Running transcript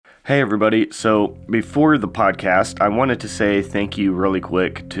Hey everybody, so before the podcast, I wanted to say thank you really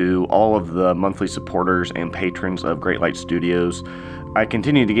quick to all of the monthly supporters and patrons of Great Light Studios. I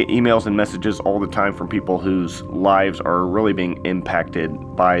continue to get emails and messages all the time from people whose lives are really being impacted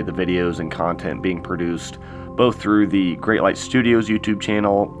by the videos and content being produced, both through the Great Light Studios YouTube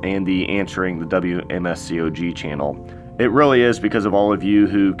channel and the Answering the WMSCOG channel. It really is because of all of you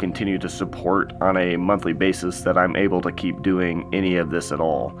who continue to support on a monthly basis that I'm able to keep doing any of this at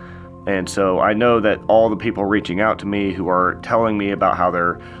all. And so I know that all the people reaching out to me who are telling me about how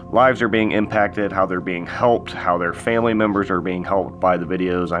their lives are being impacted, how they're being helped, how their family members are being helped by the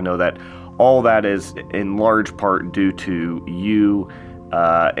videos, I know that all that is in large part due to you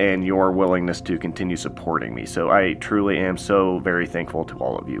and your willingness to continue supporting me. So I truly am so very thankful to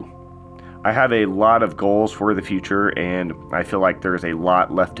all of you. I have a lot of goals for the future, and I feel like there's a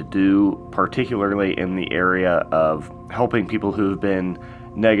lot left to do, particularly in the area of helping people who have been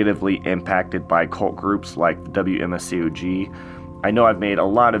negatively impacted by cult groups like the WMSCOG. I know I've made a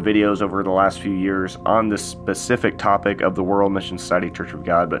lot of videos over the last few years on this specific topic of the World Mission Society Church of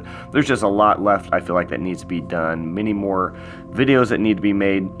God, but there's just a lot left I feel like that needs to be done. Many more videos that need to be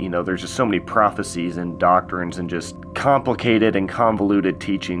made. You know, there's just so many prophecies and doctrines and just complicated and convoluted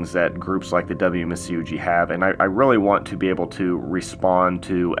teachings that groups like the WMSCOG have, and I really want to be able to respond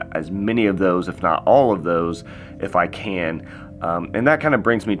to as many of those, if not all of those, if I can. And that kind of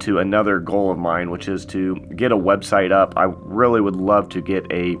brings me to another goal of mine, which is to get a website up. I really would love to get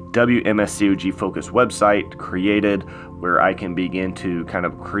a WMSCOG focused website created where I can begin to kind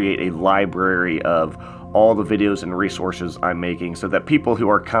of create a library of all the videos and resources I'm making so that people who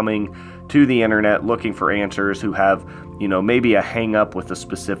are coming to the internet looking for answers, who have, you know, maybe a hang up with a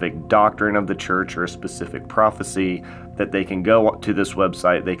specific doctrine of the church or a specific prophecy, that they can go to this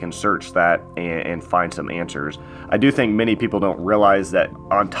website, they can search that and find some answers. I do think many people don't realize that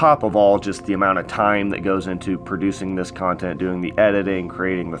on top of all just the amount of time that goes into producing this content, doing the editing,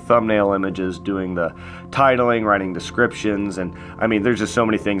 creating the thumbnail images, doing the titling, writing descriptions, and I mean, there's just so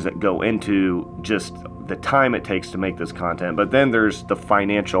many things that go into just the time it takes to make this content, but then there's the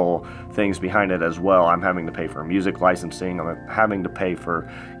financial things behind it as well. I'm having to pay for music licensing, I'm having to pay for,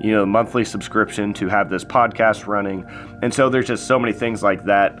 you know, monthly subscription to have this podcast running, and so there's just so many things like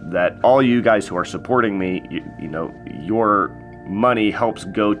that all you guys who are supporting me, you know, your money helps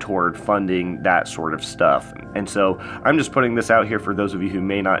go toward funding that sort of stuff. And so I'm just putting this out here for those of you who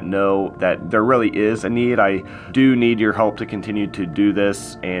may not know that there really is a need. I do need your help to continue to do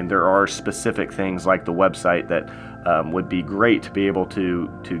this, and there are specific things like the website that would be great to be able to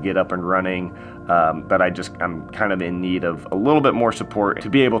get up and running, but I'm kind of in need of a little bit more support to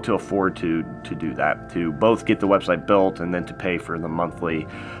be able to afford to do that, to both get the website built and then to pay for the monthly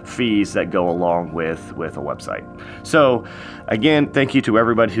fees that go along with a website. So again, thank you to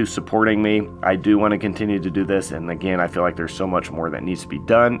everybody who's supporting me. I do want to continue to do this, and again, I feel like there's so much more that needs to be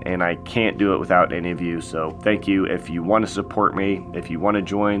done, and I can't do it without any of you. So thank you. If you want to support me, if you want to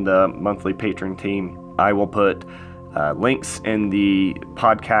join the monthly patron team, I will put links in the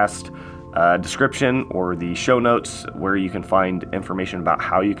podcast description or the show notes where you can find information about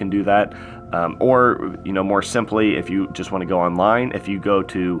how you can do that. Or, you know, more simply, if you just want to go online, if you go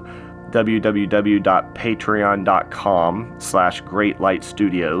to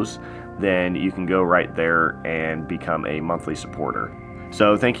www.patreon.com/greatlightstudios, then you can go right there and become a monthly supporter.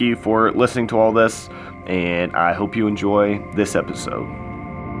 So thank you for listening to all this, and I hope you enjoy this episode.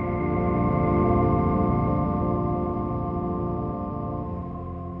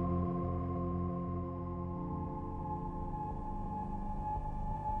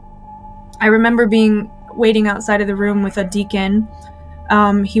 I remember waiting outside of the room with a deacon.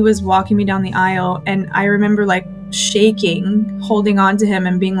 He was walking me down the aisle, and I remember like shaking, holding on to him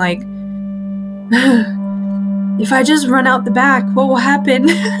and being like, if I just run out the back, what will happen?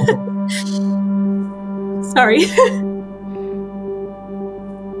 Sorry.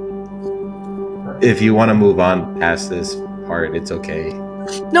 If you want to move on past this part, it's okay.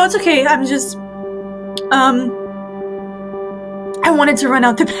 No, it's okay. I'm just, I wanted to run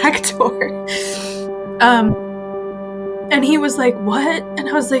out the back door. And he was like, what? And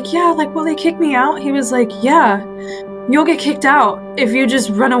I was like, yeah, like, will they kick me out? He was like, yeah, you'll get kicked out if you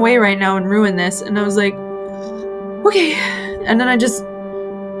just run away right now and ruin this. And I was like, okay. And then I just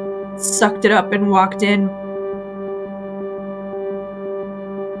sucked it up and walked in.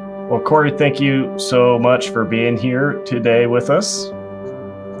 Well, Cory, thank you so much for being here today with us.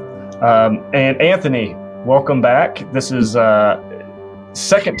 And Anthony, welcome back. This is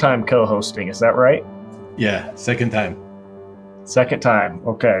second time co-hosting, is that right? Yeah, second time. Second time.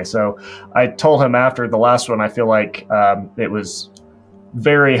 Okay, so I told him after the last one, I feel like it was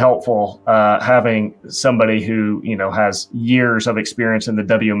very helpful having somebody who, has years of experience in the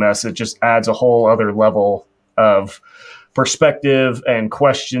WMS. It just adds a whole other level of perspective and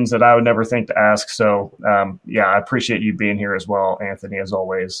questions that I would never think to ask. So, I appreciate you being here as well, Anthony, as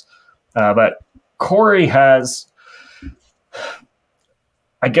always. But Cory has,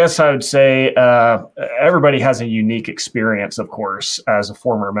 I guess I would say, everybody has a unique experience, of course, as a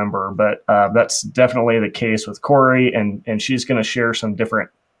former member, but that's definitely the case with Cory, and she's going to share some different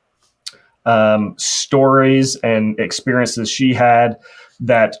stories and experiences she had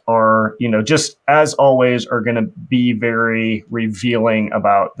that are, just as always, are going to be very revealing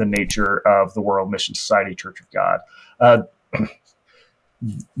about the nature of the World Mission Society Church of God.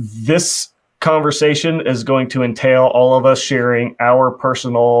 This conversation is going to entail all of us sharing our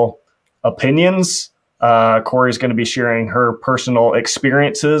personal opinions. Cory's going to be sharing her personal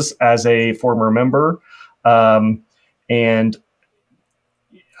experiences as a former member. And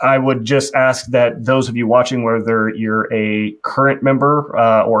I would just ask that those of you watching, whether you're a current member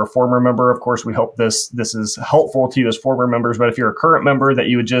or a former member, of course, we hope this is helpful to you as former members. But if you're a current member, that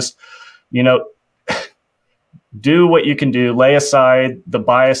you would just, do what you can do, lay aside the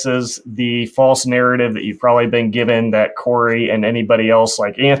biases, the false narrative that you've probably been given that Cory and anybody else,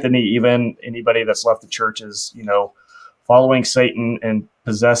 like Anthony, even anybody that's left the church is, following Satan and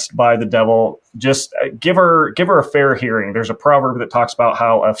possessed by the devil. Just give her a fair hearing. There's a proverb that talks about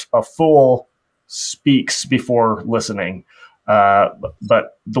how a fool speaks before listening.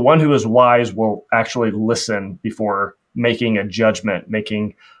 But the one who is wise will actually listen before making a judgment,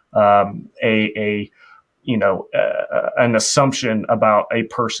 making an assumption about a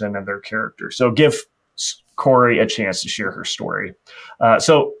person and their character. So give Cory a chance to share her story.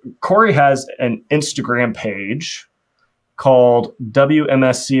 So Cory has an Instagram page called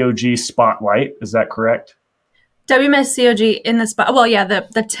WMSCOG Spotlight. Is that correct? WMSCOG in the spot. Well, yeah,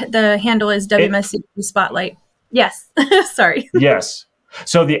 the handle is WMSCOG Spotlight. Yes. Sorry. Yes.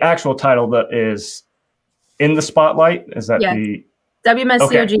 So the actual title is In the Spotlight. Is that the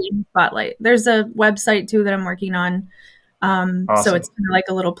WMSCOG Spotlight. There's a website too that I'm working on. Awesome. So it's kind of like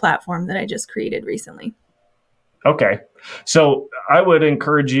a little platform that I just created recently. Okay. So I would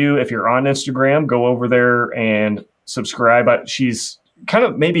encourage you, if you're on Instagram, go over there and subscribe. But she's kind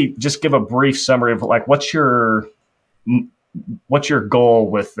of maybe just give a brief summary of like, what's your goal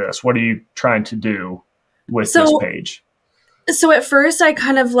with this? What are you trying to do with this page? So at first I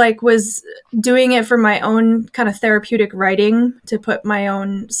kind of was doing it for my own kind of therapeutic writing, to put my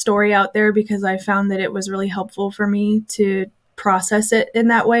own story out there, because I found that it was really helpful for me to process it in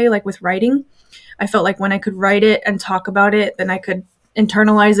that way, like with writing. I felt like when I could write it and talk about it, then I could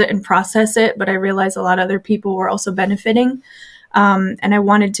internalize it and process it. But I realized a lot of other people were also benefiting. And I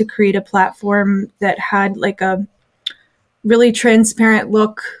wanted to create a platform that had like a really transparent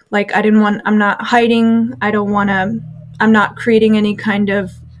look. Like I'm not hiding. I'm not creating any kind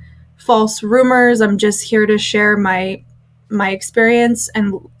of false rumors. I'm just here to share my experience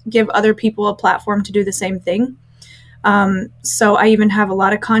and give other people a platform to do the same thing. So I even have a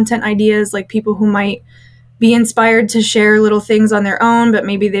lot of content ideas, like people who might be inspired to share little things on their own, but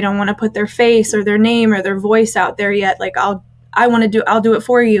maybe they don't want to put their face or their name or their voice out there yet. Like I'll do it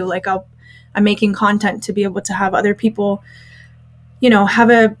for you. Like I'm making content to be able to have other people, have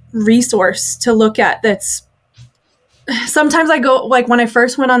a resource to look at. That's sometimes I go, like when I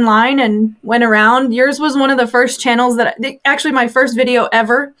first went online and went around, yours was one of the first channels actually my first video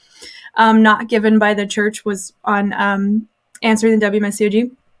ever, not given by the church, was on answering the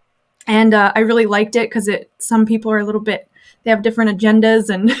WMSCOG. And I really liked it because some people are they have different agendas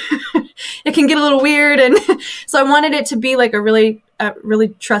and it can get a little weird. And so I wanted it to be like a really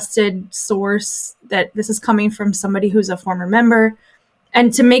trusted source, that this is coming from somebody who's a former member,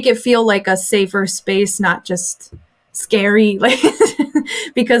 and to make it feel like a safer space, not just scary,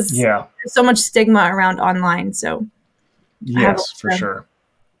 because there's so much stigma around online. So yes, for sure.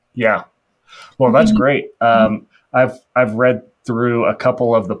 Yeah. Well, that's great. I've read through a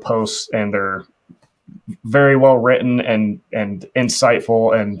couple of the posts, and they're very well written and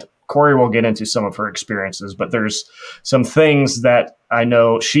insightful. And Cory will get into some of her experiences, but there's some things that I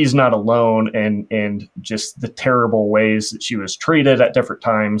know she's not alone in, just the terrible ways that she was treated at different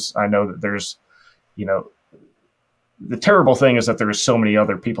times. I know that there's, the terrible thing is that there's so many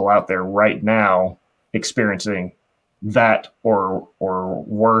other people out there right now experiencing that or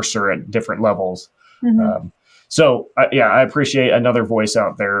worse, or at different levels. Mm-hmm. I appreciate another voice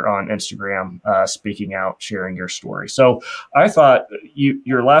out there on Instagram speaking out, sharing your story. So I thought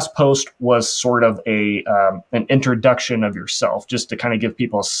your last post was sort of an introduction of yourself, just to kind of give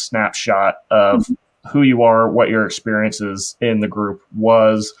people a snapshot of who you are, what your experiences in the group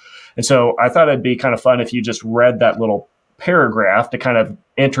was. And so I thought it'd be kind of fun if you just read that little paragraph to kind of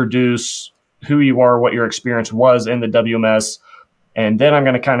introduce who you are, what your experience was in the WMS. And then I'm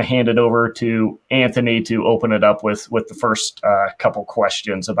going to kind of hand it over to Anthony to open it up with the first couple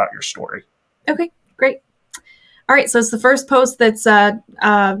questions about your story. Okay, great. All right, so it's the first post that's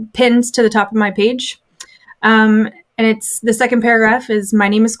pinned to the top of my page. And it's the second paragraph is, my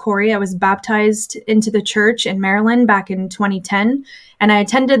name is Cory. I was baptized into the church in Maryland back in 2010, and I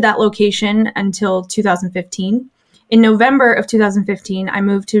attended that location until 2015. In November of 2015, I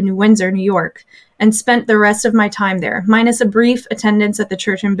moved to New Windsor, New York, and spent the rest of my time there, minus a brief attendance at the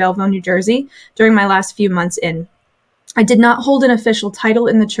church in Belleville, New Jersey, during my last few months in. I did not hold an official title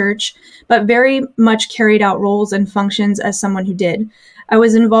in the church, but very much carried out roles and functions as someone who did. I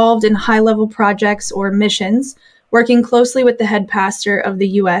was involved in high-level projects or missions, working closely with the head pastor of the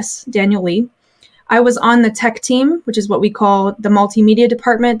U.S., Daniel Lee. I was on the tech team, which is what we call the multimedia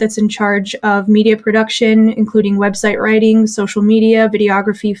department that's in charge of media production, including website writing, social media,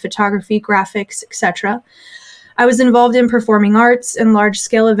 videography, photography, graphics, etc. I was involved in performing arts and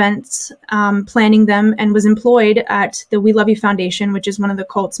large-scale events, planning them, and was employed at the We Love You Foundation, which is one of the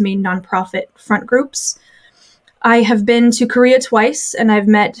cult's main nonprofit front groups. I have been to Korea twice, and I've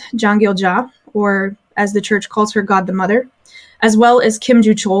met Jangil Ja, or as the church calls her, God the Mother, as well as Kim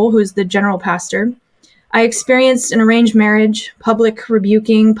Ju Chol, who is the general pastor. I experienced an arranged marriage, public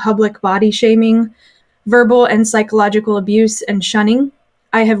rebuking, public body shaming, verbal and psychological abuse and shunning.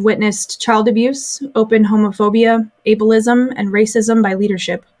 I have witnessed child abuse, open homophobia, ableism, and racism by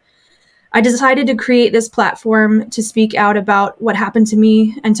leadership. I decided to create this platform to speak out about what happened to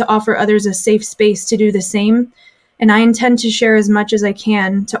me and to offer others a safe space to do the same, and I intend to share as much as I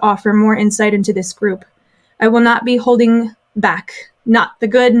can to offer more insight into this group. I will not be holding back, not the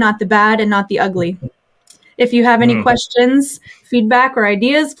good, not the bad, and not the ugly. If you have any questions, feedback, or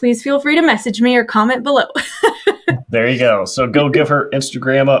ideas, please feel free to message me or comment below. There you go. So go give her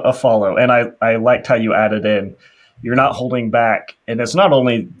Instagram a follow. And I liked how you added in, you're not holding back. And it's not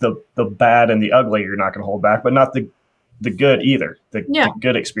only the bad and the ugly you're not going to hold back, but not the good either, the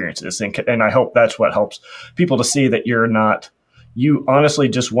good experiences. And I hope that's what helps people to see that you honestly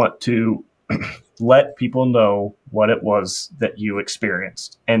just want to let people know what it was that you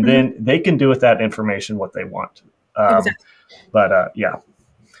experienced. And then they can do with that information what they want. Exactly. But yeah.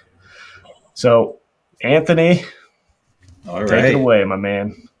 So Anthony, all right, take it away, my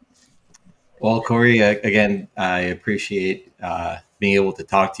man. Well, Cory, again, I appreciate being able to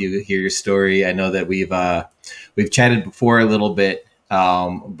talk to you, hear your story. I know that we've chatted before a little bit,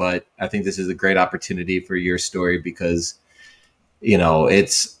 but I think this is a great opportunity for your story because, you know,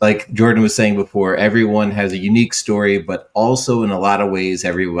 it's like Jordan was saying before, everyone has a unique story, but also in a lot of ways,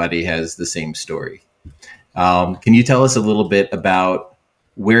 everybody has the same story. Can you tell us a little bit about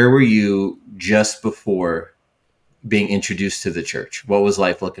where were you just before being introduced to the church? What was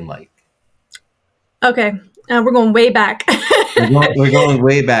life looking like? Okay, we're going way back. We're going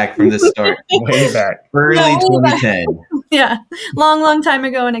way back from the start. Way back. Early 2010. Yeah, long time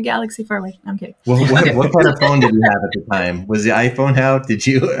ago in a galaxy far away. I'm kidding. Well, what kind of phone did you have at the time? Was the iPhone out? Did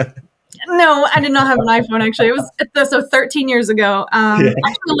you? No, I did not have an iPhone, actually. It was so 13 years ago. Actually,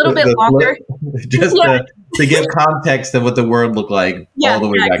 a little bit longer. Just to give context of what the world looked like all the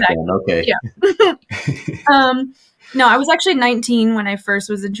way back then. Okay. Yeah. No, I was actually 19 when I first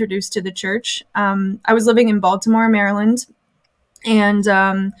was introduced to the church. I was living in Baltimore, Maryland, and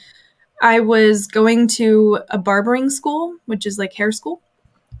I was going to a barbering school, which is like hair school.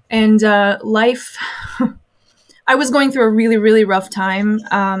 And life... I was going through a really, really rough time.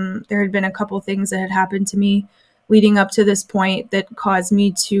 There had been a couple things that had happened to me leading up to this point that caused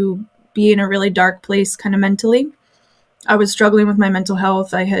me to be in a really dark place kind of mentally. I was struggling with my mental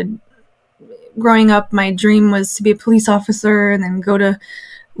health. Growing up, my dream was to be a police officer and then go to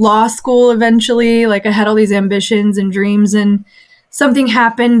law school eventually. Like, I had all these ambitions and dreams, and something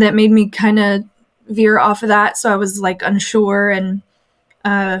happened that made me kind of veer off of that. So I was like unsure and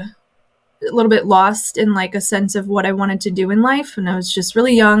a little bit lost in like a sense of what I wanted to do in life. And I was just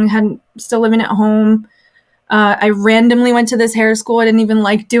really young, still living at home. I randomly went to this hair school. I didn't even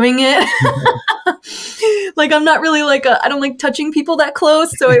like doing it. Like, I'm not really I don't like touching people that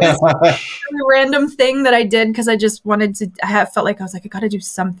close. So it was a random thing that I did because I just wanted to, felt like I was like, I got to do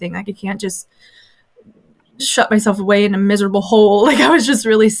something. Like, I can't just shut myself away in a miserable hole. Like, I was just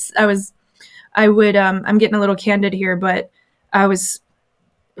really, I'm getting a little candid here, but I was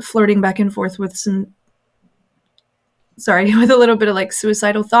flirting back and forth with with a little bit of like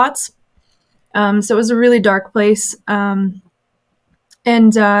suicidal thoughts. So it was a really dark place. And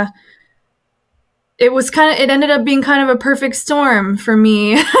it ended up being kind of a perfect storm for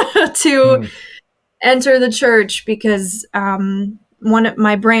me to enter the church, because one of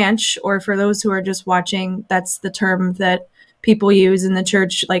my branch, or for those who are just watching, that's the term that people use in the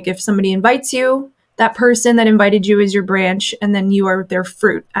church. Like if somebody invites you, that person that invited you is your branch, and then you are their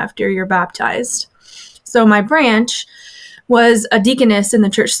fruit after you're baptized. So my branch was a deaconess in the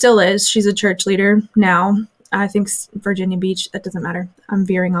church, still is. She's a church leader now. I think Virginia Beach, that doesn't matter. I'm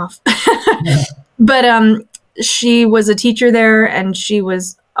veering off. But she was a teacher there, and she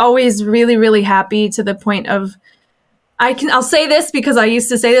was always really, really happy, to the point of, I'll say this because I used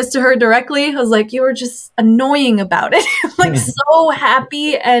to say this to her directly. I was like, you were just annoying about it. Like so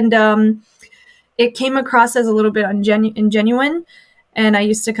happy. And it came across as a little bit ingenuine. And I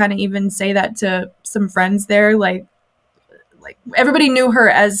used to kind of even say that to some friends there. Like everybody knew her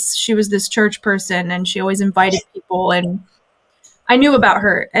as she was this church person, and she always invited people, and I knew about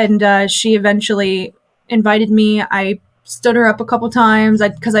her. And she eventually invited me. I stood her up a couple times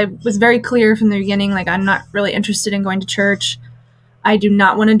because I was very clear from the beginning, like, I'm not really interested in going to church. I do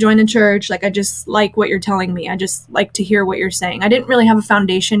not want to join a church. Like, I just like what you're telling me. I just like to hear what you're saying. I didn't really have a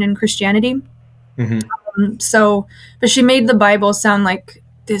foundation in Christianity. But she made the Bible sound like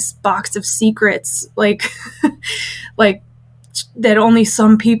this box of secrets, like like that only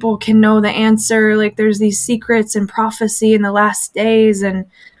some people can know the answer. Like there's these secrets and prophecy in the last days, and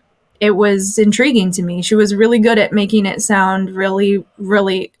it was intriguing to me. She was really good at making it sound really,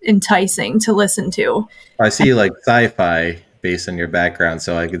 really enticing to listen to. I see you like sci-fi based on your background,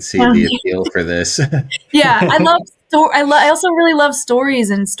 so I could see the appeal for this. Yeah, I also really love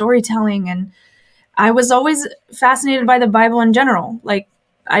stories and storytelling, and I was always fascinated by the Bible in general. Like,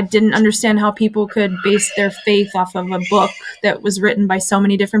 I didn't understand how people could base their faith off of a book that was written by so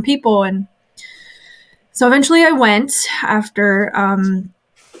many different people. And so eventually I went after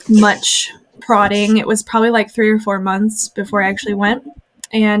much prodding. It was probably like 3 or 4 months before I actually went.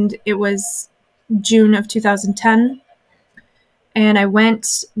 And it was June of 2010. And I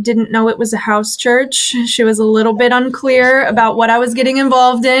went, didn't know it was a house church. She was a little bit unclear about what I was getting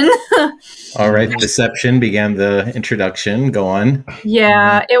involved in. All right. Deception began the introduction. Go on.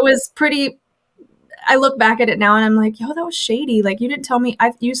 Yeah, it was pretty. I look back at it now and I'm like, yo, that was shady. Like, you didn't tell me.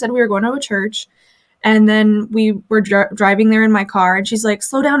 You said we were going to a church. And then we were driving there in my car. And she's like,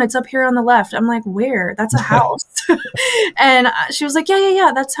 slow down. It's up here on the left. I'm like, where? That's a house. And she was like,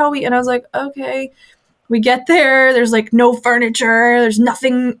 yeah. That's how we. And I was like, okay. We get there, there's like no furniture, there's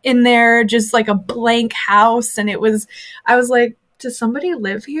nothing in there, just like a blank house. And I was like, does somebody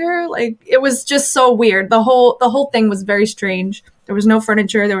live here? Like, it was just so weird. The whole thing was very strange. There was no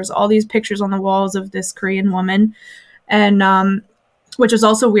furniture. There was all these pictures on the walls of this Korean woman. And, which was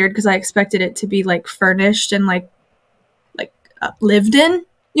also weird because I expected it to be like furnished and like lived in,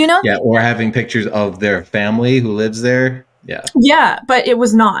 you know? Yeah. Or having pictures of their family who lives there. Yeah. Yeah, but it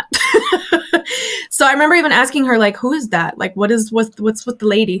was not. So I remember even asking her, like, who is that? Like, what's with the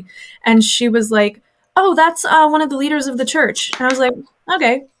lady? And she was like, oh, that's one of the leaders of the church. And I was like,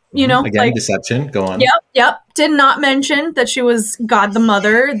 okay, you know. Again, like, deception. Go on. Yep. Did not mention that she was God the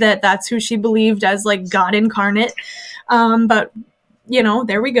Mother, that's who she believed as, like, God incarnate. But, you know,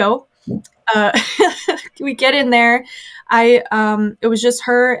 there we go. We get in there. It was just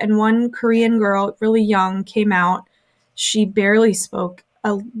her and one Korean girl, really young, came out. She barely spoke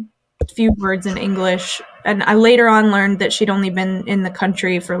a few words in English. And I later on learned that she'd only been in the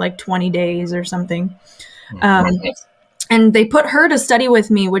country for like 20 days or something. And they put her to study with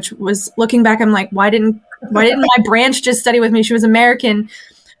me, which was, looking back, I'm like, why didn't my branch just study with me? She was American.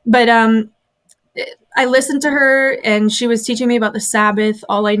 But I listened to her, and she was teaching me about the Sabbath.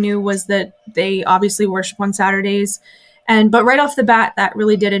 All I knew was that they obviously worship on Saturdays. But right off the bat, that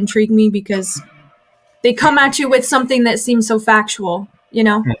really did intrigue me, because they come at you with something that seems so factual, you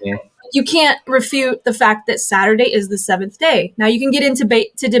know? Mm-hmm. You can't refute the fact that Saturday is the seventh day. Now, you can get into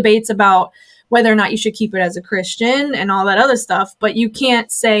debates about whether or not you should keep it as a Christian and all that other stuff, but you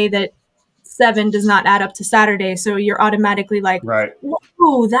can't say that 7 does not add up to Saturday, so you're automatically like, right.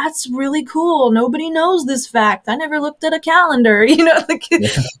 Whoa, that's really cool. Nobody knows this fact. I never looked at a calendar, you know?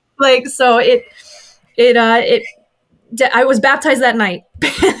 Like, so I was baptized that night,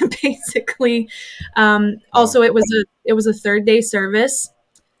 basically. Also, it was a third day service,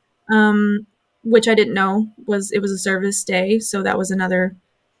 which I didn't know it was a service day. So that was another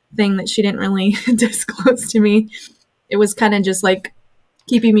thing that she didn't really disclose to me. It was kind of just like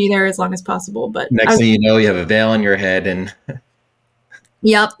keeping me there as long as possible. But next thing you know, you have a veil on your head, and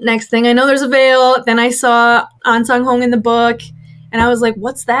yep. Next thing I know, there's a veil. Then I saw An Sang Hong in the book, and I was like,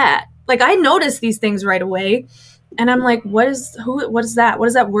 "What's that?" Like, I noticed these things right away. And I'm like, what is that? What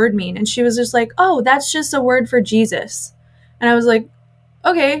does that word mean? And she was just like, oh, that's just a word for Jesus. And I was like,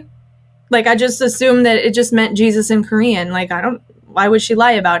 okay. Like, I just assumed that it just meant Jesus in Korean. Like, why would she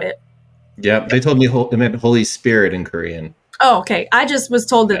lie about it? Yeah, they told me it meant Holy Spirit in Korean. Oh, okay. I just was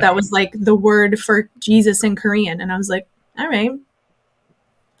told that that was like the word for Jesus in Korean. And I was like, all right.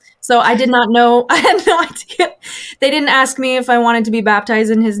 So I did not know. I had no idea. They didn't ask me if I wanted to be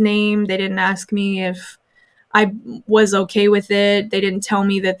baptized in his name. They didn't ask me if I was okay with it. They didn't tell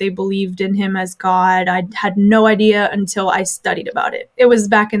me that they believed in him as God. I had no idea until I studied about it. It was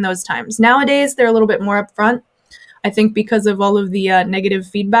back in those times. Nowadays, they're a little bit more upfront. I think because of all of the negative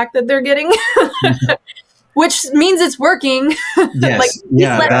feedback that they're getting, which means it's working. Yes.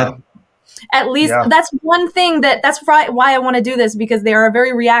 Like, at least that's one thing that's why I want to do this, because they are a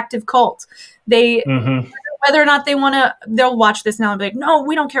very reactive cult. They whether or not they want to, they'll watch this now and be like, no,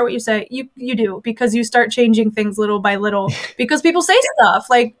 we don't care what you say. You do, because you start changing things little by little because people say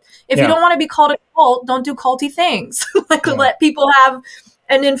stuff like, if you don't want to be called a cult, don't do culty things. Like, let people have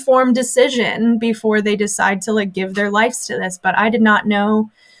an informed decision before they decide to like give their lives to this. But I did not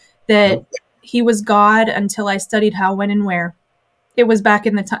know that he was God until I studied how, when, and where. It was back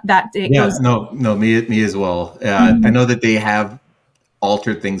in that day. Yeah, me as well. I know that they have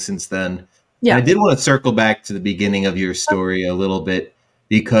altered things since then. Yeah. And I did want to circle back to the beginning of your story a little bit,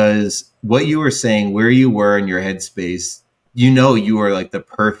 because what you were saying, where you were in your headspace, you were like the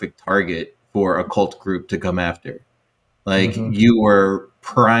perfect target for a cult group to come after. Like, you were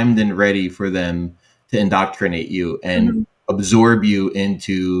primed and ready for them to indoctrinate you and absorb you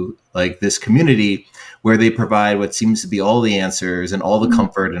into like this community where they provide what seems to be all the answers and all the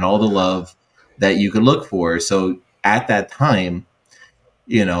comfort and all the love that you could look for. So at that time,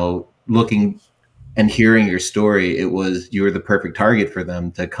 looking and hearing your story, you were the perfect target for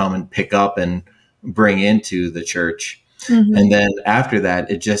them to come and pick up and bring into the church. And then after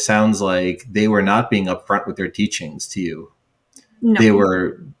that, it just sounds like they were not being upfront with their teachings to you. No.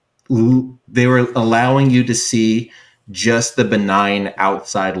 They were allowing you to see just the benign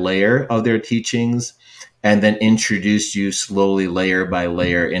outside layer of their teachings, and then introduce you slowly, layer by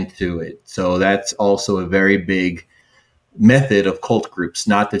layer, into it. So that's also a very big method of cult groups,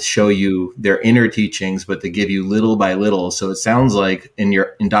 not to show you their inner teachings, but to give you little by little. So it sounds like in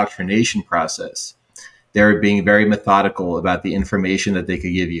your indoctrination process, they're being very methodical about the information that they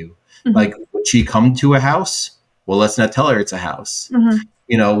could give you. Like, would she come to a house? Well, let's not tell her it's a house.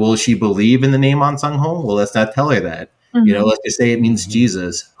 Will she believe in the name An Sang Hong? Well, let's not tell her that. Let's just say it means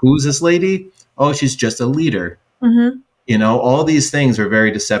Jesus. Who's this lady? Oh, she's just a leader. All these things are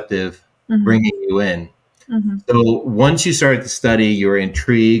very deceptive, bringing you in. So once you started to study, you were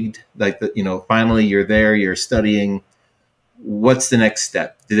intrigued, like, finally you're there, you're studying. What's the next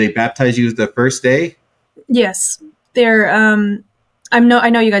step? Did they baptize you the first day? Yes. I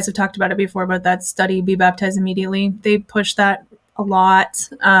know you guys have talked about it before, but that study, be baptized immediately. They push that a lot.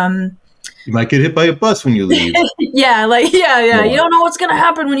 You might get hit by a bus when you leave. Yeah. You don't know what's going to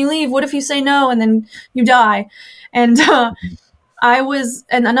happen when you leave. What if you say no and then you die? And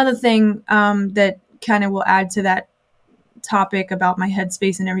and another thing that kind of will add to that topic about my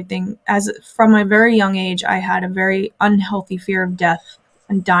headspace and everything, as from a very young age, I had a very unhealthy fear of death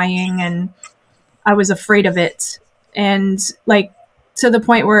and dying, and I was afraid of it. And like, to the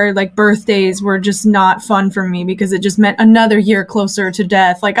point where like birthdays were just not fun for me because it just meant another year closer to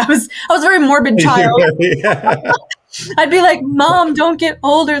death. Like, I was a very morbid child. I'd be like, Mom, don't get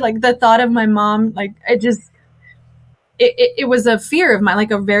older. Like, the thought of my mom, like, it was a fear of mine, like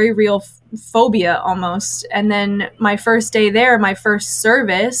a very real phobia almost. And then my first day there, my first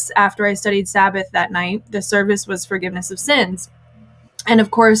service after I studied Sabbath that night, the service was forgiveness of sins. And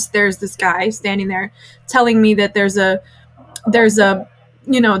of course, there's this guy standing there telling me that there's a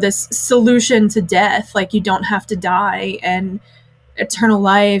this solution to death, like, you don't have to die and eternal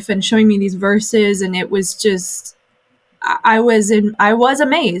life, and showing me these verses. And it was just, I was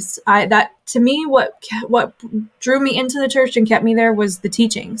amazed. That to me, what drew me into the church and kept me there was the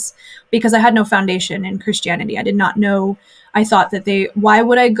teachings, because I had no foundation in Christianity. I did not know. I thought that why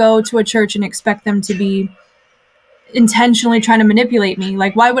would I go to a church and expect them to be intentionally trying to manipulate me?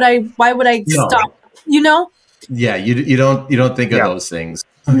 Like, why would I stop? Yeah, you don't think of those things.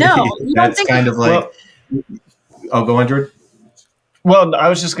 No, that's kind of like. I'll go on, George. Well, I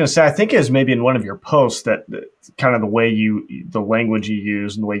was just going to say, I think it was maybe in one of your posts that kind of the language you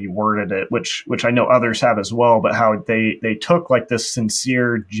use and the way you worded it, which I know others have as well, but how they took like this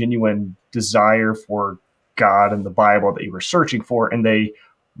sincere, genuine desire for God and the Bible that you were searching for, and they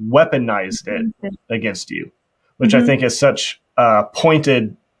weaponized it against you, which I think is such a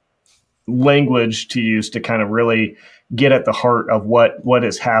pointed language to use to kind of really get at the heart of what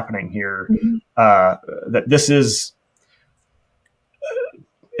is happening here. That this is,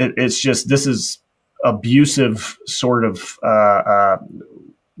 it's just, this is abusive sort of,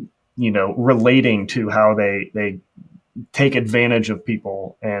 relating to how they take advantage of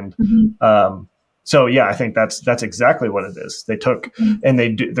people. And, so yeah, I think that's exactly what it is. They took, and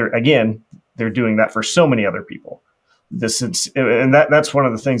they're doing that for so many other people. That's one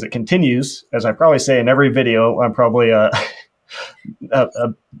of the things that continues, as I probably say in every video. I'm probably a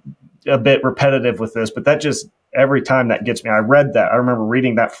bit repetitive with this, but that just, every time that gets me. I remember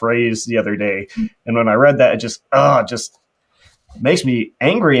reading that phrase the other day, and when I read that, it just makes me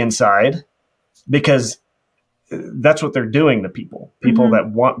angry inside, because that's what they're doing to people that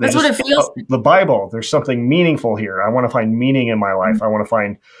want. That's what it feels. The Bible. There's something meaningful here. I want to find meaning in my life. I want to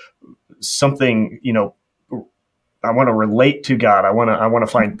find something. I want to relate to God. I want to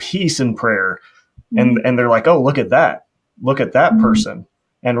find peace in prayer. And they're like, oh, look at that person.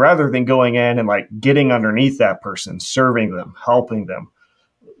 And rather than going in and like getting underneath that person, serving them, helping them,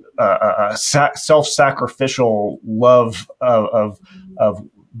 self-sacrificial love of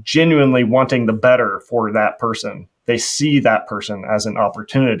genuinely wanting the better for that person. They see that person as an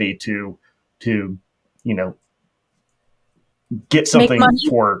opportunity to get something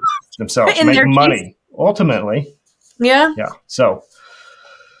for themselves, make money, ultimately. Yeah. Yeah. So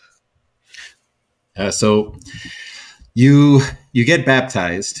you get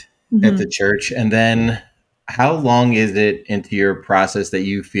baptized at the church, and then how long is it into your process that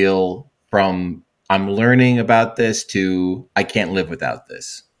you feel from I'm learning about this to I can't live without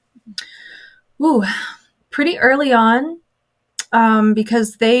this? Ooh, pretty early on,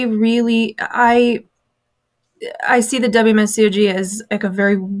 because they really, I see the WMSCOG as like a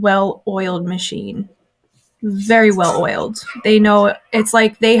very well-oiled machine. Very well oiled. They know, it's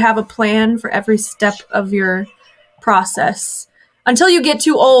like they have a plan for every step of your process until you get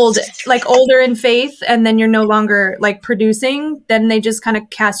too old, like older in faith, and then you're no longer like producing. Then they just kind of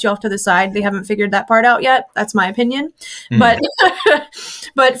cast you off to the side. They haven't figured that part out yet. That's my opinion. But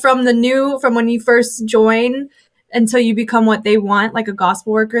from when you first join until you become what they want, like a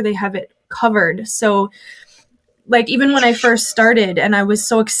gospel worker, they have it covered. So like even when I first started and I was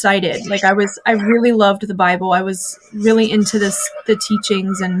so excited, like I really loved the Bible. I was really into the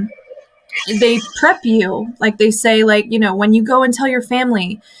teachings, and they prep you. Like they say, like, when you go and tell your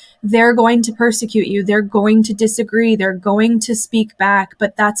family, they're going to persecute you. They're going to disagree. They're going to speak back,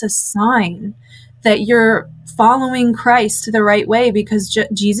 but that's a sign that you're following Christ the right way, because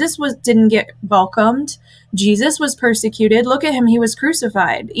Jesus didn't get welcomed. Jesus was persecuted. Look at him. He was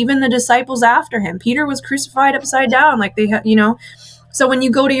crucified. Even the disciples after him. Peter was crucified upside down. Like they had, So when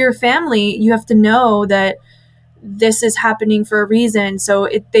you go to your family, you have to know that this is happening for a reason. So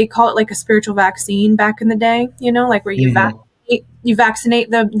they call it like a spiritual vaccine back in the day, like where you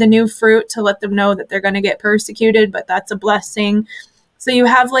vaccinate the new fruit to let them know that they're going to get persecuted, but that's a blessing. So you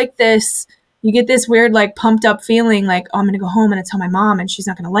have like this, you get this weird, like pumped up feeling like, oh, I'm going to go home and tell my mom and she's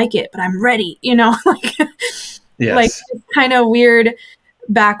not going to like it, but I'm ready, like, yes. Like kind of weird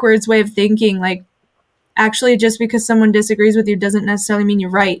backwards way of thinking. Like actually just because someone disagrees with you doesn't necessarily mean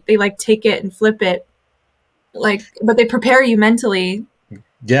you're right. They like take it and flip it. Like, but they prepare you mentally.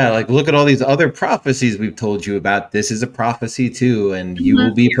 Yeah, like look at all these other prophecies we've told you about. This is a prophecy too, and you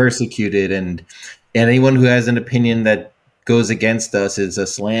will be persecuted. And anyone who has an opinion that goes against us is a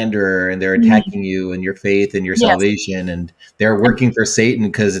slanderer, and they're attacking you and your faith and your salvation, and they're working for Satan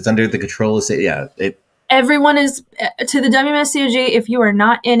because it's under the control of Satan. Yeah, everyone is to the WMSCOG. If you are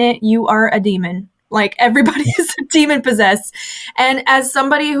not in it, you are a demon. Like everybody is a demon possessed. And as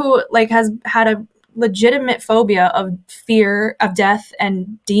somebody who like has had a legitimate phobia of fear of death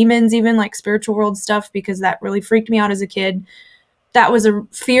and demons, even like spiritual world stuff, because that really freaked me out as a kid.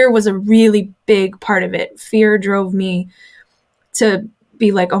 Fear was a really big part of it. Fear drove me to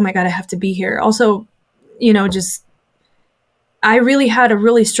be like, oh my God, I have to be here. Also, I really had a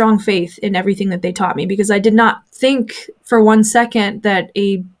really strong faith in everything that they taught me, because I did not think for one second that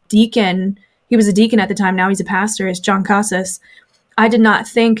a deacon, he was a deacon at the time, now he's a pastor, is John Casas. I did not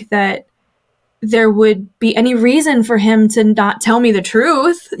think that there would be any reason for him to not tell me the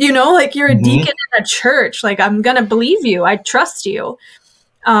truth. Like you're a deacon in a church. Like I'm going to believe you. I trust you.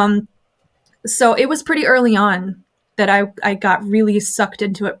 So it was pretty early on that I got really sucked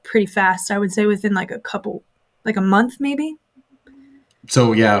into it pretty fast. I would say within like a month, maybe.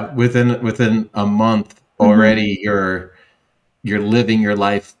 So yeah, within a month already, you're living your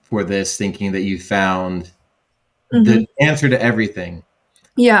life for this, thinking that you found the answer to everything.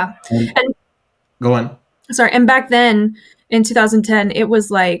 Yeah. And go on. Sorry. And back then in 2010, it was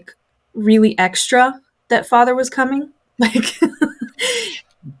like really extra that Father was coming. Like,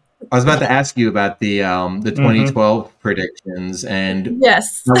 I was about to ask you about the 2012 predictions, and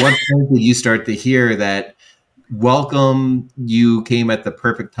yes. at what point did you start to hear that welcome, you came at the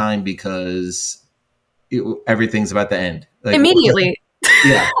perfect time because everything's about to end? Like, Immediately.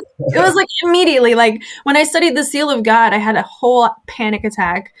 yeah. It was like immediately. Like when I studied the seal of God, I had a whole panic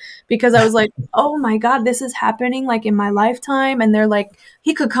attack because I was like, oh my God, this is happening like in my lifetime. And they're like,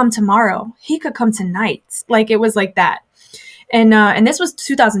 he could come tomorrow. He could come tonight. Like it was like that. And this was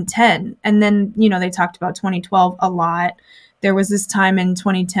 2010. And then, they talked about 2012 a lot. There was this time in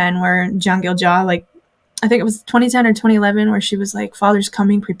 2010 where John Gilja, like, I think it was 2010 or 2011, where she was like, Father's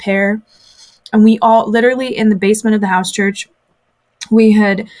coming, prepare. And we all literally in the basement of the house church, we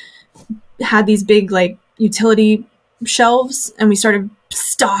had these big like utility shelves, and we started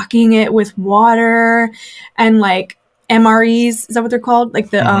stocking it with water and like MREs. Is that what they're called? Like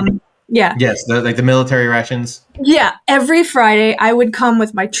the yeah. Yes, like the military rations. Yeah, every Friday I would come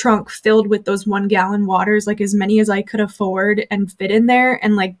with my trunk filled with those 1 gallon waters, like as many as I could afford and fit in there,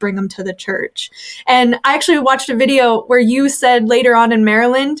 and like bring them to the church. And I actually watched a video where you said later on in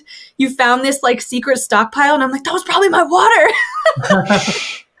Maryland, you found this like secret stockpile, and I'm like, that was probably my water.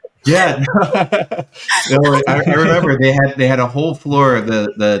 Yeah, no, I remember they had a whole floor of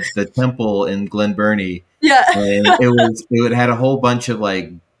the temple in Glen Burnie. Yeah, and it had a whole bunch of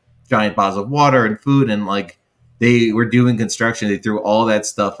like giant bottles of water and food, and like they were doing construction. They threw all that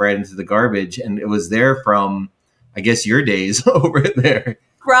stuff right into the garbage, and it was there from, I guess, your days over there.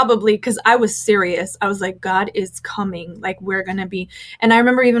 Probably, because I was serious. I was like, God is coming. Like we're gonna be. And I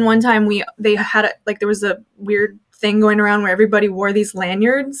remember even one time they had there was a weird thing going around where everybody wore these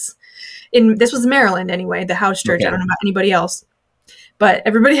lanyards. This was Maryland anyway, the house church. Okay. I don't know about anybody else, but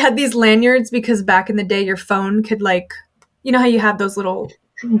everybody had these lanyards because back in the day, your phone could like, you know how you have those little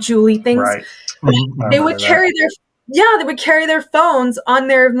Julie things. Right. They would carry their phones on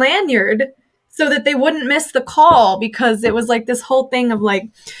their lanyard so that they wouldn't miss the call, because it was like this whole thing of like,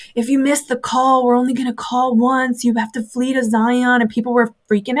 if you miss the call, we're only going to call once. You have to flee to Zion. And people were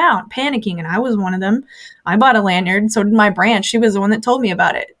freaking out, panicking. And I was one of them. I bought a lanyard. So did my branch. She was the one that told me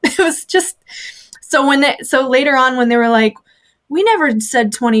about it. It was just, so later on when they were like, we never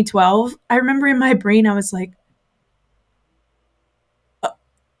said 2012. I remember in my brain, I was like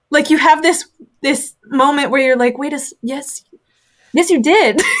you have this moment where you're like, yes, you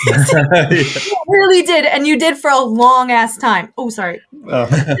did. You really did. And you did for a long ass time. Oh, sorry. No,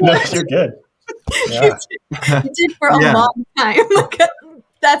 you're good. Yeah. You did for a long time.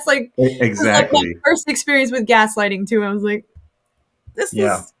 That's like, exactly. Like my first experience with gaslighting too. I was like, this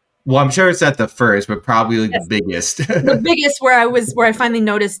is. Well, I'm sure it's not the first, but probably like the biggest. The biggest where I finally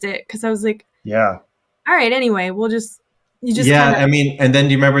noticed it, because I was like, yeah. All right, anyway, you just I mean, and then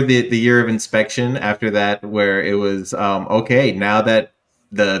do you remember the year of inspection after that, where it was okay, now that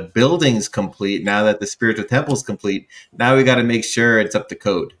the building's complete, now that the spiritual temple's complete, now we got to make sure it's up to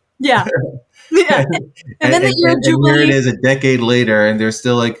code. Yeah. Yeah. And then the year of Jubilee. Here it is a decade later, and they're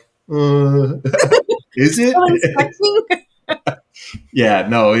still like, is it? Yeah,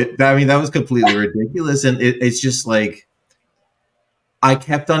 no, that was completely ridiculous. And it's just like, I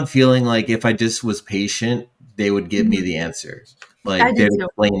kept on feeling like if I just was patient, they would give me the answer. Like they'd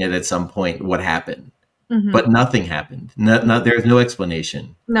explain it at some point what happened, but nothing happened. There's no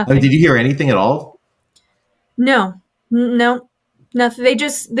explanation. Nothing. I mean, did you hear anything at all? No, nothing.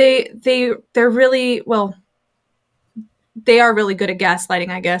 They're really, well, they are really good at gaslighting,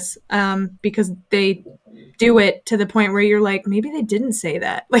 I guess, because they do it to the point where you're like, maybe they didn't say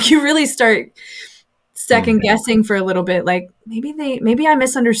that. Like you really start second guessing for a little bit, like maybe I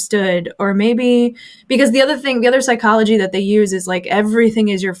misunderstood, or maybe, because the other psychology that they use is like, everything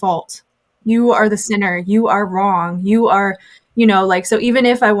is your fault. You are the sinner. You are wrong. You are, like, so even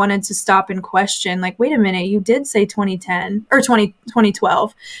if I wanted to stop and question, like, wait a minute, you did say 2010 or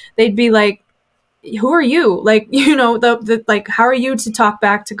 2012, they'd be like, who are you? Like, like, how are you to talk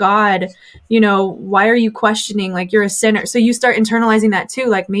back to God? Why are you questioning? Like, you're a sinner. So you start internalizing that too.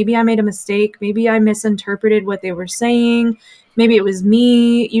 Like, maybe I made a mistake. Maybe I misinterpreted what they were saying. Maybe it was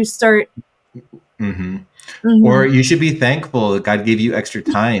me. You start. Or you should be thankful that God gave you extra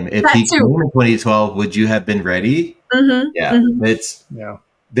time. If he came in 2012, would you have been ready? Yeah.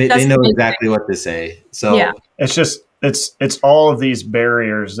 They know exactly what to say. So it's just, it's all of these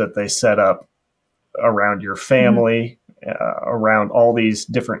barriers that they set up around your family, around all these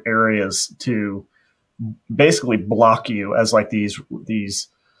different areas to basically block you as like these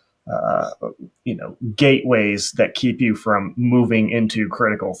gateways that keep you from moving into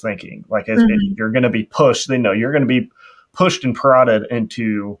critical thinking. Like you're going to be pushed, they know you're going to be pushed and prodded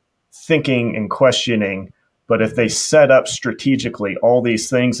into thinking and questioning. But if they set up strategically all these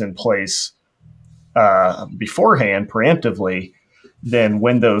things in place beforehand, preemptively, then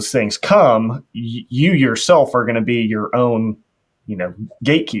when those things come, you yourself are going to be your own,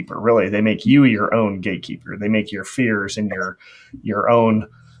 gatekeeper. Really, they make you your own gatekeeper. They make your fears and your own,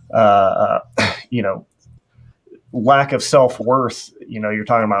 you know, lack of self-worth. You're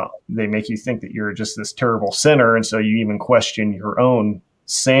talking about, they make you think that you're just this terrible sinner, and so you even question your own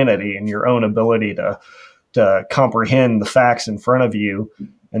sanity and your own ability to comprehend the facts in front of you.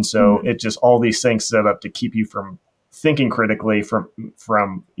 And so it just, all these things set up to keep you from thinking critically,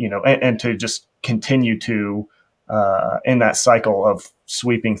 from and to just continue to in that cycle of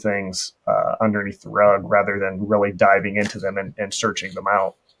sweeping things underneath the rug rather than really diving into them and searching them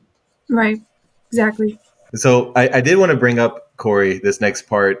out. Right. Exactly. So I did want to bring up, Cory, this next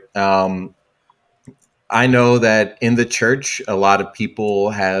part. I know that in the church, a lot of people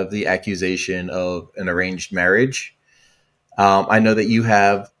have the accusation of an arranged marriage. I know that you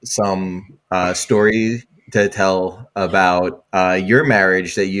have some story to tell about your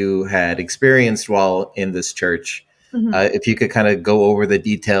marriage that you had experienced while in this church. Mm-hmm. If you could kind of go over the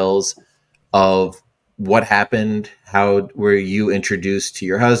details of what happened, how were you introduced to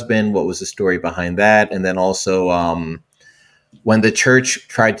your husband, what was the story behind that, and then also when the church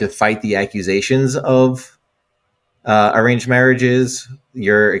tried to fight the accusations of arranged marriages,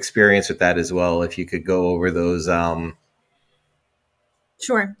 your experience with that as well, if you could go over those.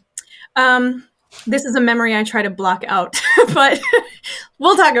 Sure. This is a memory I try to block out, but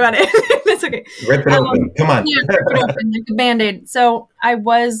we'll talk about it. It's okay. Rip it open. Come on. Yeah, rip it open like a Band-Aid. So I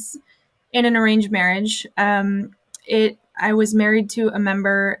was in an arranged marriage. I was married to a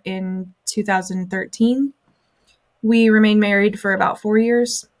member in 2013. We remained married for about 4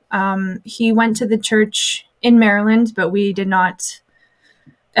 years. He went to the church in Maryland, but we did not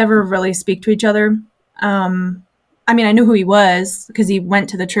ever really speak to each other. I mean, I knew who he was because he went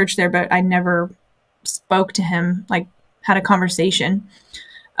to the church there, but I never spoke to him, like had a conversation.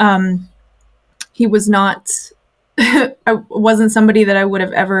 He was not, I wasn't somebody that I would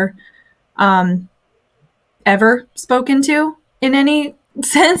have ever spoken to in any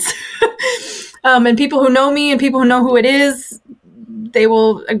sense. And people who know me and people who know who it is, they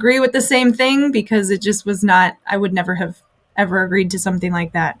will agree with the same thing because it just was not, I would never have ever agreed to something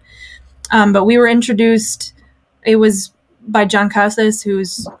like that. But we were introduced, it was by John Casas,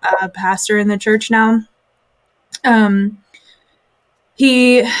 who's a pastor in the church now. I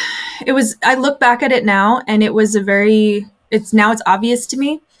look back at it now and it was it's obvious to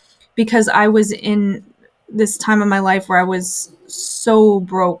me because I was in this time of my life where I was so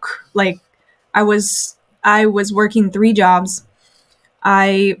broke. Like I was working 3 jobs.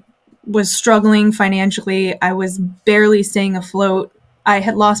 I was struggling financially. I was barely staying afloat. I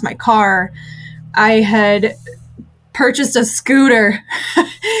had lost my car. I had purchased a scooter.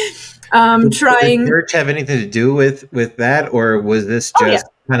 Did the church have anything to do with that, or was this just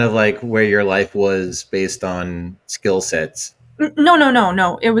kind of like where your life was based on skill sets?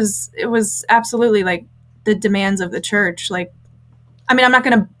 No. It was absolutely like the demands of the church. Like, I mean, I'm not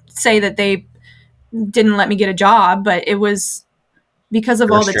going to say that they didn't let me get a job, but it was because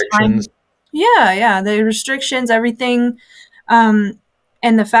of all the time. Yeah, the restrictions, everything. And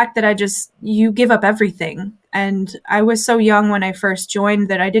the fact that you give up everything. And I was so young when I first joined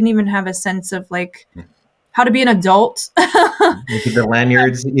that I didn't even have a sense of like how to be an adult. The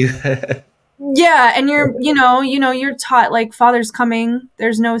lanyards. Yeah. And you're taught like Father's coming.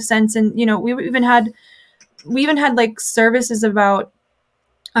 There's no sense. And, we even had like services about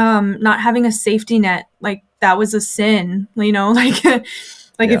not having a safety net. Like that was a sin, like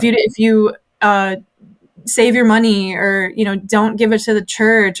if you save your money or, don't give it to the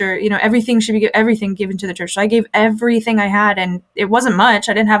church or, everything should be everything given to the church. So I gave everything I had and it wasn't much.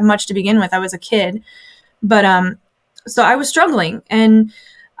 I didn't have much to begin with. I was a kid, but, so I was struggling and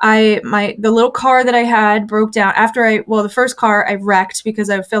the little car that I had broke down the first car I wrecked because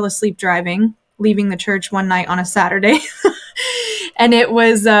I fell asleep driving, leaving the church one night on a Saturday and it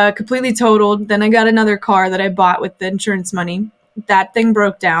was completely totaled. Then I got another car that I bought with the insurance money. That thing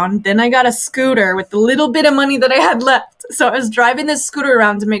broke down. Then I got a scooter with the little bit of money that I had left. So I was driving this scooter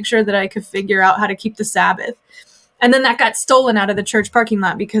around to make sure that I could figure out how to keep the Sabbath. And then that got stolen out of the church parking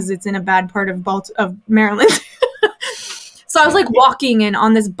lot because it's in a bad part of Maryland. So I was like walking and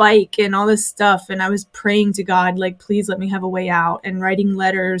on this bike and all this stuff. And I was praying to God, like, please let me have a way out and writing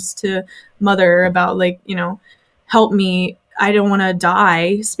letters to Mother about like, help me. I don't want to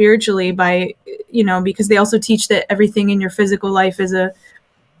die spiritually because they also teach that everything in your physical life is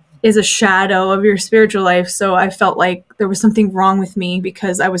is a shadow of your spiritual life. So I felt like there was something wrong with me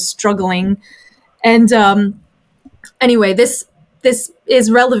because I was struggling. And anyway, this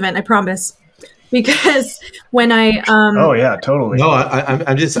is relevant, I promise, because when I Oh yeah, totally. No,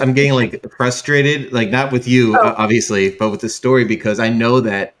 I'm getting like frustrated, like not with you, obviously, but with the story, because I know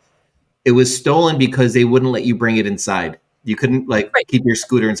that it was stolen because they wouldn't let you bring it inside. You couldn't like Right. keep your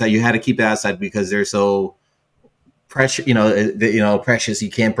scooter inside. You had to keep it outside because they're so precious, precious.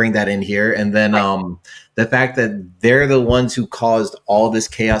 You can't bring that in here. And then the fact that they're the ones who caused all this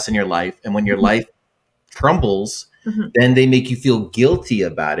chaos in your life, and when your life crumbles, then they make you feel guilty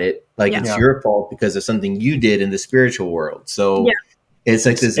about it, like it's your fault because of something you did in the spiritual world. So it's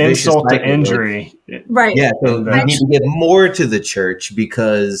like this insult vicious to injury, right? Yeah, so you need to give more to the church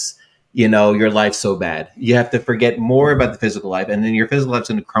because your life's so bad. You have to forget more about the physical life, and then your physical life's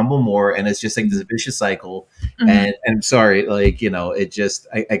going to crumble more, and it's just like this vicious cycle. And I'm sorry, like it just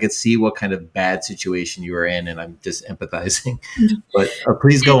I could see what kind of bad situation you were in, and I'm just empathizing. But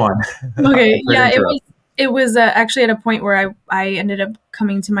please go on. Okay, yeah, it was actually at a point where I ended up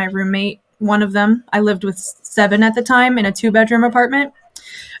coming to my roommate. One of them, I lived with 7 at the time in a 2-bedroom apartment.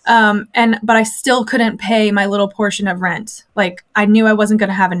 But I still couldn't pay my little portion of rent. Like I knew I wasn't going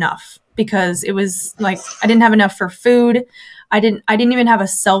to have enough because it was like, I didn't have enough for food. I didn't even have a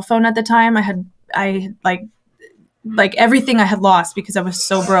cell phone at the time. I like everything I had lost because I was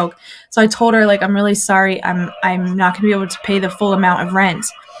so broke. So I told her like, I'm really sorry. I'm not going to be able to pay the full amount of rent.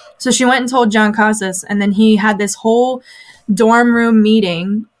 So she went and told John Casas, and then he had this whole dorm room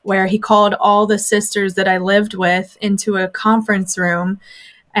meeting where he called all the sisters that I lived with into a conference room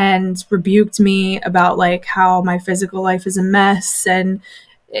and rebuked me about like how my physical life is a mess and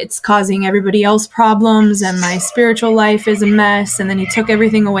it's causing everybody else problems and my spiritual life is a mess. And then he took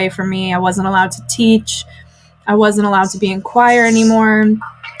everything away from me. I wasn't allowed to teach. I wasn't allowed to be in choir anymore.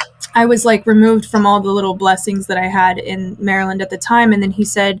 I was like removed from all the little blessings that I had in Maryland at the time. And then he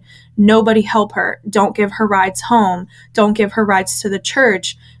said, nobody help her. Don't give her rides home. Don't give her rides to the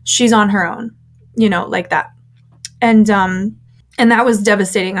church. She's on her own, like that. And that was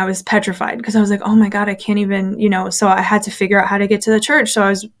devastating. I was petrified because I was like, oh my God, I can't even, so I had to figure out how to get to the church.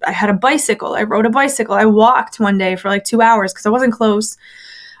 So I had a bicycle. I rode a bicycle. I walked one day for like 2 hours because I wasn't close.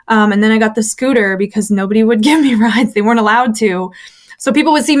 And then I got the scooter because nobody would give me rides. They weren't allowed to. So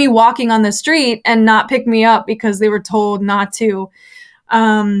people would see me walking on the street and not pick me up because they were told not to,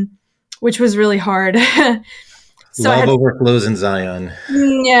 which was really hard. So love overflows in Zion.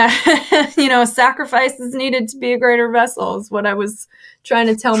 Yeah. Sacrifices needed to be a greater vessel is what I was trying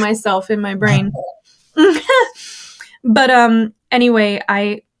to tell myself in my brain. But anyway,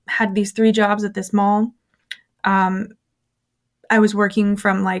 I had these 3 jobs at this mall. I was working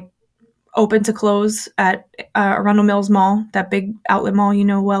from like open to close at Arundel Mills Mall, that big outlet mall you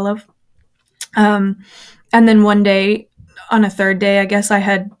know well of. And then one day, on a 3rd day, I guess I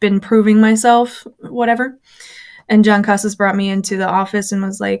had been proving myself, whatever. And John Casas brought me into the office and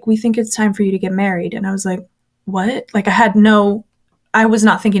was like, we think it's time for you to get married. And I was like, what? Like I was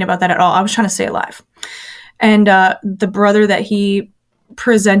not thinking about that at all. I was trying to stay alive. And the brother that he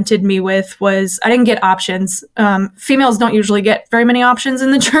presented me with was, I didn't get options. Females don't usually get very many options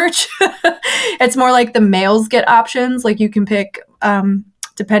in the church. It's more like the males get options. Like you can pick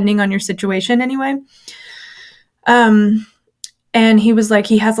depending on your situation anyway. And he was like,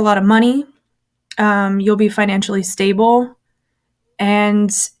 he has a lot of money. You'll be financially stable and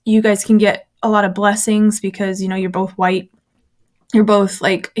you guys can get a lot of blessings because, you're both white. You're both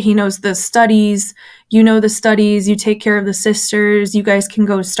like, he knows the studies, the studies, you take care of the sisters. You guys can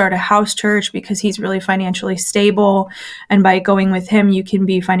go start a house church because he's really financially stable. And by going with him, you can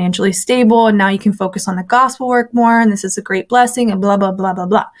be financially stable. And now you can focus on the gospel work more. And this is a great blessing and blah, blah, blah, blah,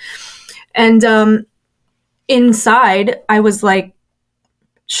 blah. And inside, I was like,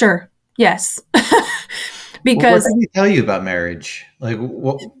 sure. Yes. Because what did they tell you about marriage? Like,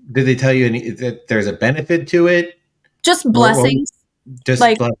 what did they tell you? That there's a benefit to it? Just blessings. Just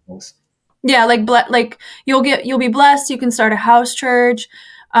like, blessings. Yeah, like you'll be blessed. You can start a house church,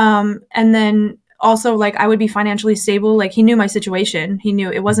 and then also like I would be financially stable. Like he knew my situation. He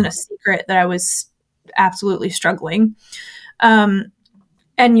knew it wasn't a secret that I was absolutely struggling.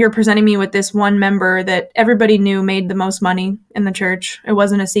 And you're presenting me with this one member that everybody knew made the most money in the church. It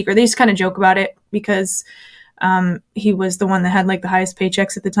wasn't a secret. They just kind of joke about it because he was the one that had like the highest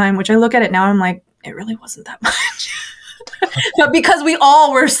paychecks at the time, which I look at it now, I'm like, it really wasn't that much. But because we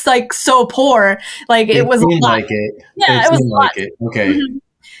all were like so poor, like it was a lot. Like it. Yeah, it was a lot. Like it. Okay. Mm-hmm.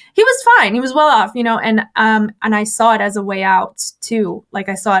 he was fine. He was well off, and I saw it as a way out too. Like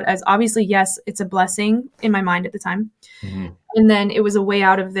I saw it as obviously, yes, it's a blessing in my mind at the time. Mm-hmm. And then it was a way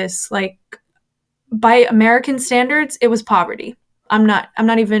out of this, like by American standards, it was poverty. I'm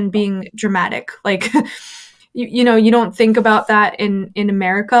not even being dramatic. Like, you don't think about that in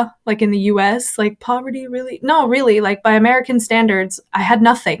America, like in the US, like poverty really, no, really, like by American standards, I had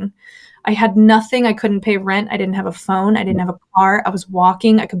nothing. I couldn't pay rent. I didn't have a phone. I didn't have a car. I was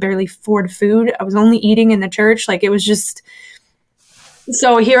walking. I could barely afford food. I was only eating in the church. Like it was just,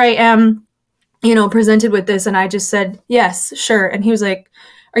 so here I am, presented with this. And I just said, yes, sure. And he was like,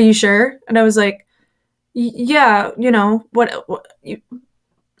 are you sure? And I was like, yeah, what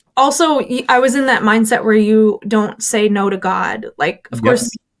also, I was in that mindset where you don't say no to God. Like, of course,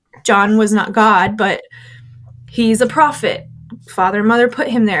 John was not God, but he's a prophet. Father and mother put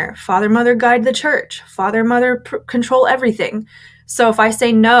him there. Father, mother guide the church. Father, mother control everything. So if I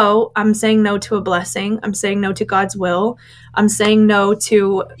say no, I'm saying no to a blessing. I'm saying no to God's will. I'm saying no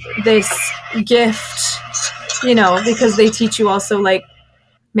to this gift, because they teach you also like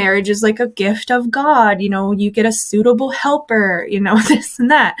marriage is like a gift of God. You get a suitable helper, this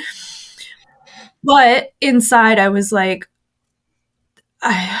and that. But inside I was like,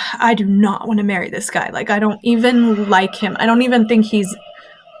 I do not want to marry this guy. Like, I don't even like him. I don't even think he's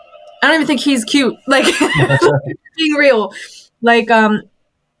cute. Like, being real. Like,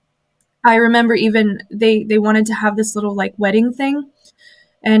 I remember even they wanted to have this little like wedding thing.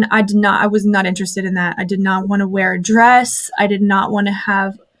 And I was not interested in that. I did not want to wear a dress. I did not want to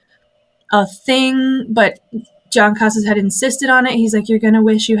have a thing, but John Casas had insisted on it. He's like, you're going to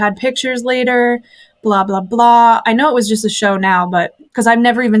wish you had pictures later, blah, blah, blah. I know it was just a show now, but because I've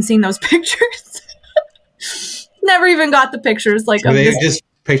never even seen those pictures. Never even got the pictures. Like, so they just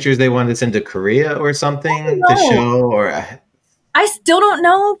pictures they wanted to send to Korea or something to show, or I still don't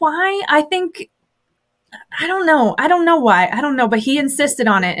know why. I don't know. I don't know why. I don't know, but he insisted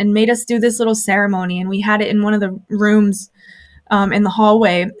on it and made us do this little ceremony, and we had it in one of the rooms in the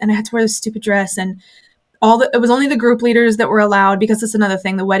hallway, and I had to wear this stupid dress, and it was only the group leaders that were allowed, because that's another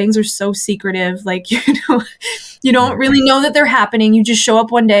thing. The weddings are so secretive. Like, you don't really know that they're happening. You just show up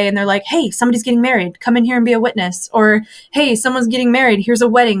one day and they're like, hey, somebody's getting married. Come in here and be a witness. Or, hey, someone's getting married. Here's a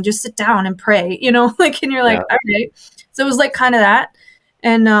wedding. Just sit down and pray, like, and you're like, all right. So it was like kind of that.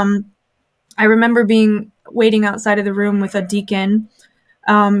 And I remember waiting outside of the room with a deacon.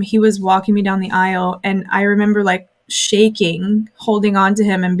 He was walking me down the aisle, and I remember like shaking, holding on to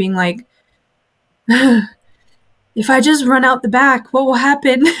him and being like, if I just run out the back, what will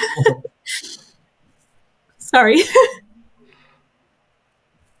happen? Sorry.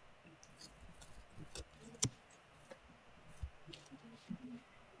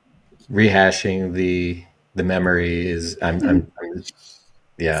 rehashing the memory is I'm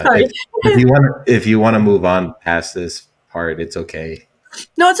yeah. Sorry. If you want to move on past this part, it's okay.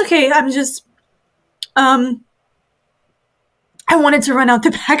 No, it's okay. I'm just I wanted to run out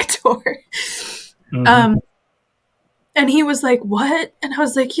the back door. Mm-hmm. And he was like, what? And I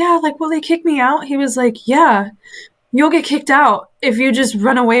was like, yeah, like, will they kick me out? He was like, yeah, you'll get kicked out if you just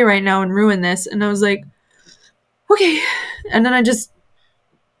run away right now and ruin this. And I was like, okay. And then I just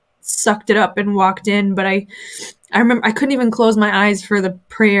sucked it up and walked in. But I remember I couldn't even close my eyes for the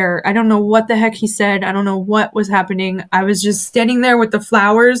prayer. I don't know what the heck he said. I don't know what was happening. I was just standing there with the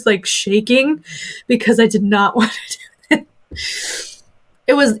flowers, like shaking, because I did not want to do it.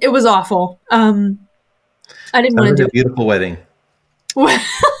 It was awful. I didn't want to do a beautiful wedding.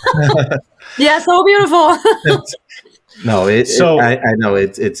 Yeah, so beautiful. No, I know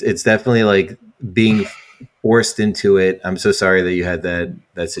it's definitely like being forced into it. I'm so sorry that you had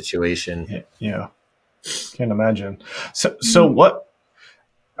that situation. Yeah. Can't imagine. So what,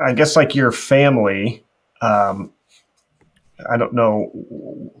 I guess like your family, I don't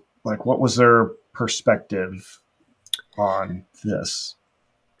know, like what was their perspective on this?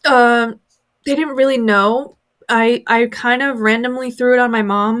 They didn't really know. I kind of randomly threw it on my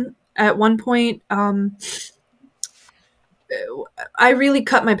mom at one point. I really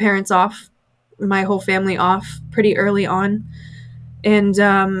cut my parents off, my whole family off pretty early on. And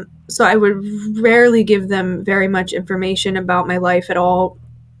so I would rarely give them very much information about my life at all,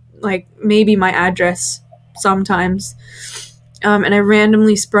 like maybe my address sometimes. And I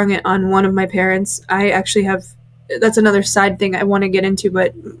randomly sprung it on one of my parents. I actually have, that's another side thing I want to get into,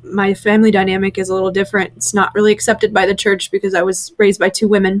 but my family dynamic is a little different. It's not really accepted by the church because I was raised by two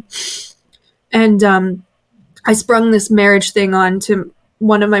women. And I sprung this marriage thing on to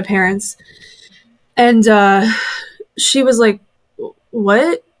one of my parents. And she was like,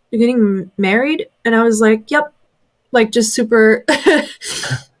 what? You're getting married? And I was like, yep. Like just super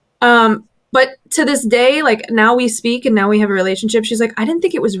But to this day, like now we speak and now we have a relationship. She's like, I didn't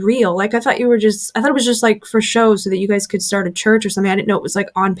think it was real. Like I thought it was just like for show so that you guys could start a church or something. I didn't know it was like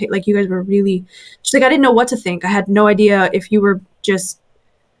on pay. Like you guys were really, she's like, I didn't know what to think. I had no idea if you were just,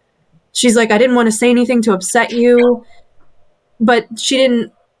 she's like, I didn't want to say anything to upset you, but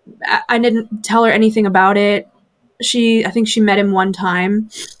I didn't tell her anything about it. I think she met him one time.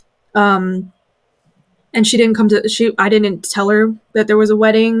 And she didn't I didn't tell her that there was a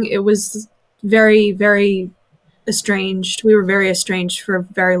wedding. It was very, very estranged. We were very estranged for a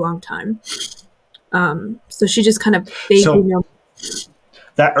very long time. So she just kind of So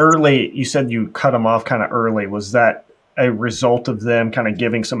that early, you said you cut them off kind of early. Was that a result of them kind of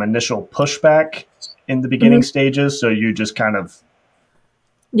giving some initial pushback in the beginning stages? So you just kind of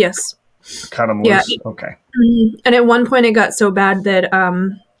yes, cut them loose? Okay. And at one point it got so bad that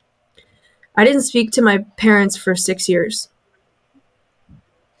I didn't speak to my parents for 6 years.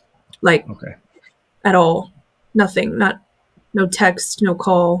 Like, okay. At all. Nothing. No text, no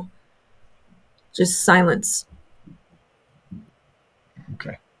call. Just silence.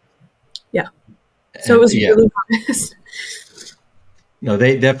 Okay. Yeah. So it was really honest. No,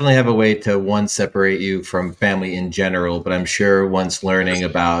 they definitely have a way to separate you from family in general, but I'm sure once learning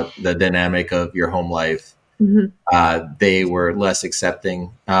about the dynamic of your home life, they were less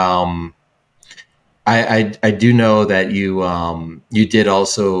accepting. I do know that you did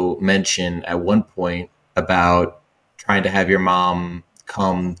also mention at one point about trying to have your mom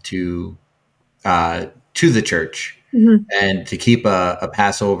come to the church and to keep a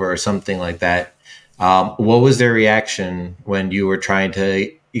Passover or something like that. What was their reaction when you were trying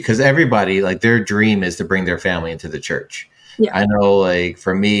to? Because everybody, like, their dream is to bring their family into the church. Yeah. I know, like,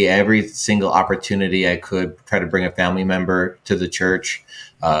 for me, every single opportunity I could try to bring a family member to the church,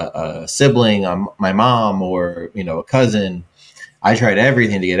 a sibling, my mom, or, a cousin. I tried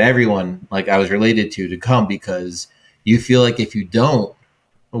everything to get everyone, like, I was related to come, because you feel like if you don't,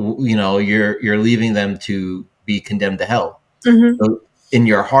 you're leaving them to be condemned to hell. So in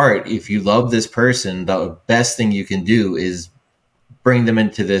your heart, if you love this person, the best thing you can do is bring them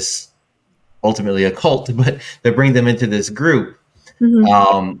into this, ultimately a cult, but to bring them into this group.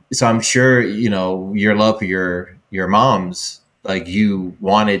 So I'm sure, your love for your moms, like, you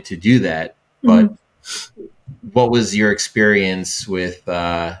wanted to do that, but what was your experience with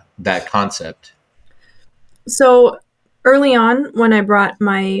that concept? So early on, when I brought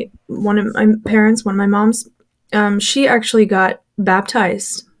one of my mom's, she actually got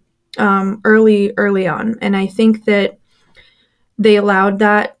baptized early on. And I think that they allowed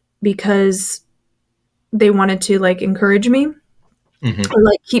that because they wanted to, like, encourage me or,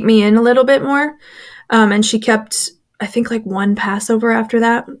 like, keep me in a little bit more. And she kept, I think, like, one Passover after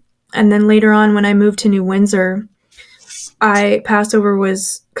that. And then later on, when I moved to New Windsor, Passover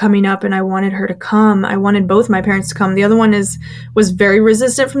was coming up and I wanted her to come. I wanted both my parents to come. The other one was very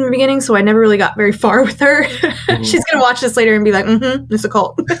resistant from the beginning, so I never really got very far with her. She's going to watch this later and be like, it's a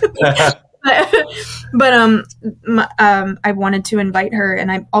cult. But I wanted to invite her,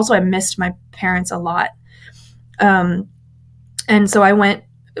 and I missed my parents a lot. And so I went,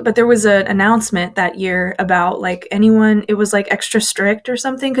 but there was an announcement that year about, like, it was like extra strict or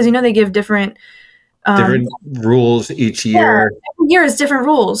something, because they give different rules each year. Every year is different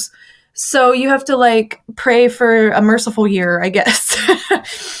rules. So you have to, like, pray for a merciful year, I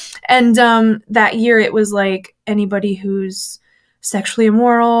guess. And that year it was like anybody who's sexually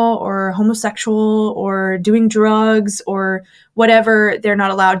immoral or homosexual or doing drugs or whatever, they're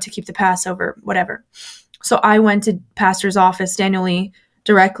not allowed to keep the Passover, whatever. So I went to pastor's office, Daniel Lee,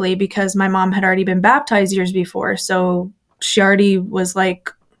 directly, because my mom had already been baptized years before. So she already was, like,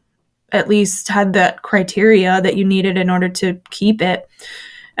 at least had that criteria that you needed in order to keep it.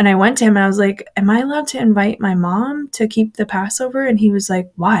 And I went to him and I was like, am I allowed to invite my mom to keep the Passover? And he was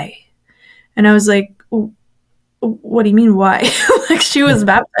like, why? And I was like, what do you mean, why? Like, she was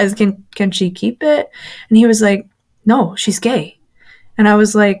baptized. Can she keep it? And he was like, no, she's gay. And I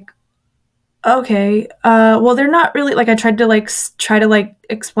was like, okay, well, they're not really, like, I tried to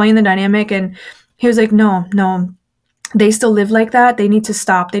explain the dynamic, and he was like, no, they still live like that. They need to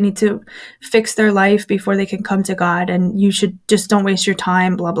stop. They need to fix their life before they can come to God. And you should just don't waste your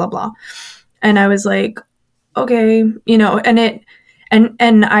time, blah, blah, blah. And I was like, okay,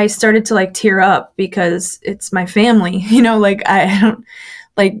 and I started to, like, tear up because it's my family, like, I don't,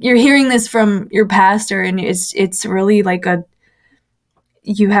 like, you're hearing this from your pastor, and it's really like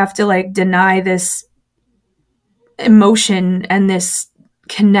you have to, like, deny this emotion and this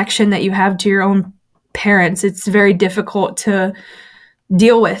connection that you have to your own parents. It's very difficult to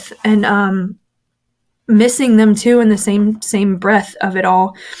deal with. And missing them too in the same breath of it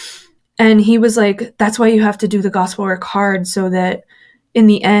all. And he was like, that's why you have to do the gospel work hard, so that in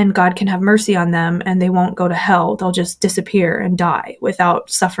the end, God can have mercy on them and they won't go to hell. They'll just disappear and die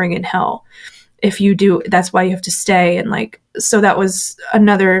without suffering in hell. If you do, that's why you have to stay. And like, so that was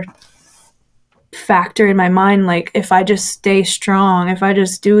another factor in my mind. Like, if I just stay strong, if I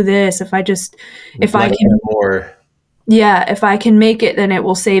just do this, if I can more. Yeah, if I can make it, then it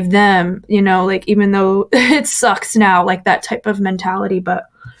will save them, like, even though it sucks now, like that type of mentality. But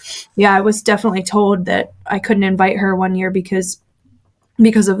yeah, I was definitely told that I couldn't invite her one year because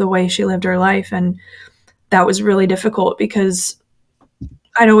of the way she lived her life. And that was really difficult because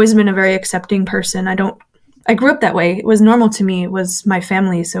I'd always been a very accepting person. I grew up that way. It was normal to me. It was my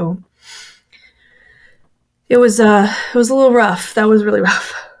family. So it was a little rough. That was really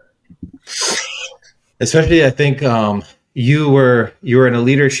rough. Especially, I think you were in a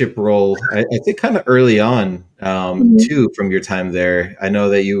leadership role. I think kind of early on too, from your time there. I know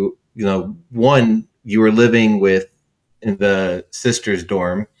that you were living in the sisters'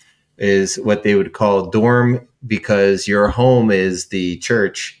 dorm, is what they would call dorm, because your home is the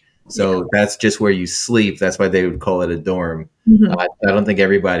church. So that's just where you sleep. That's why they would call it a dorm. Mm-hmm. I don't think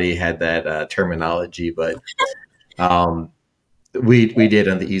everybody had that terminology, but we did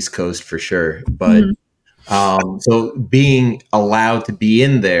on the East Coast for sure. But so being allowed to be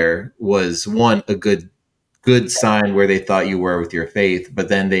in there was a good sign where they thought you were with your faith. But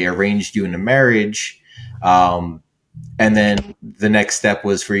then they arranged you in a marriage. And then the next step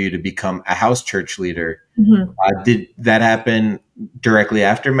was for you to become a house church leader. Mm-hmm. Did that happen directly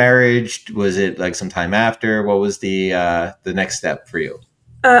after marriage? Was it like some time after? What was the next step for you?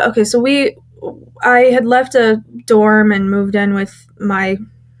 Okay, so I had left a dorm and moved in with my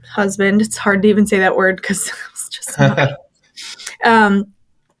husband. It's hard to even say that word because it's just not.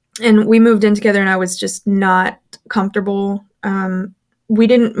 And we moved in together, and I was just not comfortable. We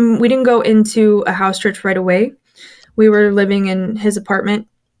didn't go into a house church right away. We were living in his apartment,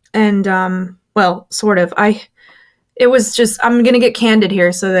 and well, sort of. It was just, I'm going to get candid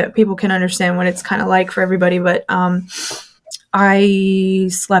here so that people can understand what it's kind of like for everybody. But I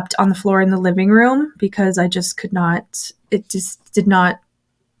slept on the floor in the living room because I just could not. It just did not.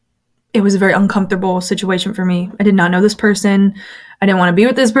 It was a very uncomfortable situation for me. I did not know this person. I didn't want to be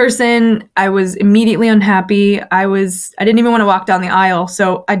with this person. I was immediately unhappy. I didn't even want to walk down the aisle.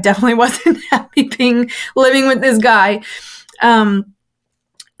 So I definitely wasn't happy living with this guy. And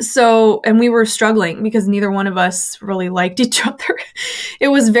we were struggling because neither one of us really liked each other. It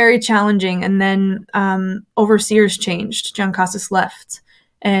was very challenging. And then overseers changed. John Casas left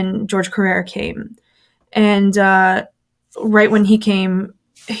and George Carrera came. And right when he came,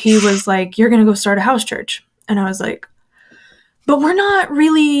 he was like, "You're going to go start a house church." And I was like, "But we're not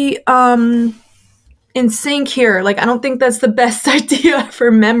really in sync here. Like, I don't think that's the best idea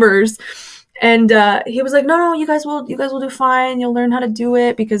for members." And he was like, "No, you guys will do fine. You'll learn how to do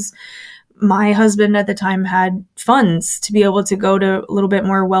it," because my husband at the time had funds to be able to go to a little bit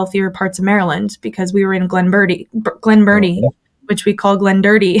more wealthier parts of Maryland, because we were in Glen Burnie, which we call Glen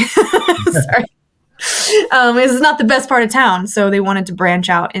Dirty. Sorry. It's not the best part of town, so they wanted to branch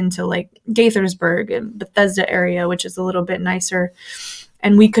out into like Gaithersburg and Bethesda area, which is a little bit nicer,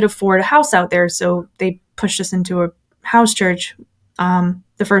 and we could afford a house out there, so they pushed us into a house church,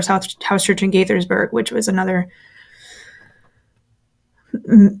 the first house church in Gaithersburg, which was another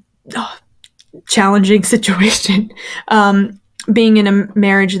challenging situation. Being in a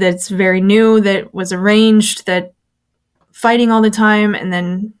marriage that's very new, that was arranged, that fighting all the time, and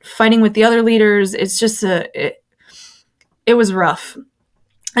then fighting with the other leaders. It's just it was rough.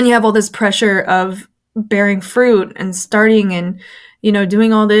 And you have all this pressure of bearing fruit and starting and,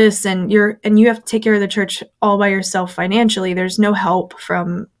 doing all this, and you have to take care of the church all by yourself financially. There's no help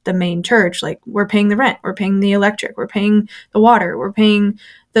from the main church. Like, we're paying the rent, we're paying the electric, we're paying the water, we're paying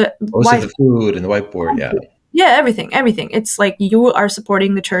the food and the whiteboard. Yeah, everything. It's like you are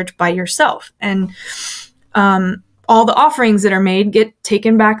supporting the church by yourself. And, all the offerings that are made get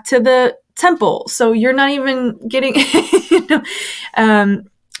taken back to the temple. So you're not even getting,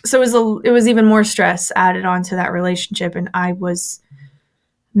 so it was even more stress added onto that relationship. And I was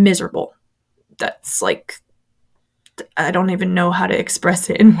miserable. That's like, I don't even know how to express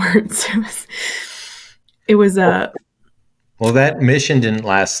it in words. It was well, that mission didn't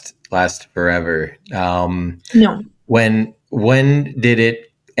last forever. No. When did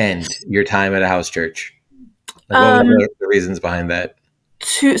it end, your time at a house church? What were the reasons behind that?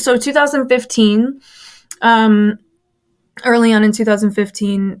 2015, early on in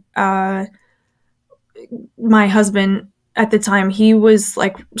 2015, my husband at the time, he was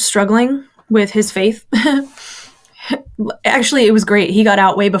like struggling with his faith. Actually, it was great. He got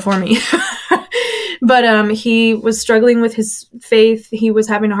out way before me. But he was struggling with his faith. He was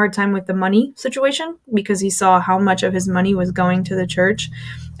having a hard time with the money situation because he saw how much of his money was going to the church.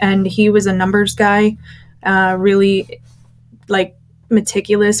 And he was a numbers guy, really like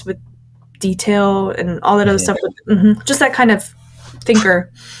meticulous with detail and all that other stuff. Just that kind of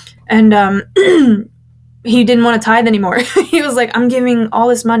thinker. And he didn't want to tithe anymore. He was like, I'm giving all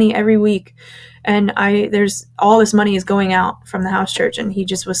this money every week. And there's all this money is going out from the house church. And he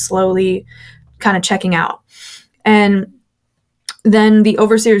just was slowly kind of checking out. And then the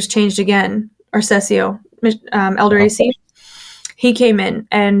overseers changed again. Arcesio, Elder AC, he came in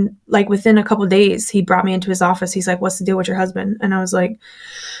and like within a couple of days, he brought me into his office. He's like, what's the deal with your husband? And I was like,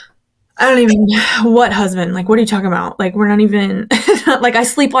 I don't even, what husband? Like, what are you talking about? Like, we're not even, like, I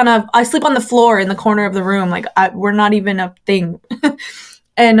sleep on the floor in the corner of the room. Like, we're not even a thing.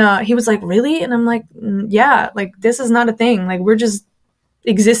 And he was like, really? And I'm like, yeah, like, this is not a thing. Like, we're just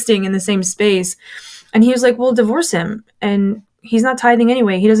existing in the same space. And he was like, well, divorce him. And he's not tithing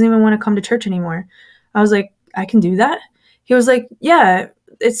anyway. He doesn't even want to come to church anymore. I was like, I can do that? He was like, yeah,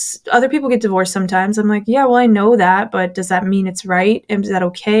 it's other people get divorced sometimes. I'm like, yeah, well, I know that, but does that mean it's right? Is that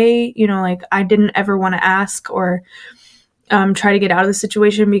okay? You know, like I didn't ever want to ask or try to get out of the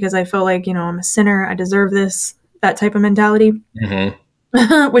situation because I felt like, you know, I'm a sinner. I deserve this, that type of mentality,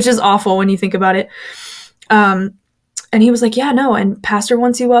 which is awful when you think about it. And he was like, yeah, no. And pastor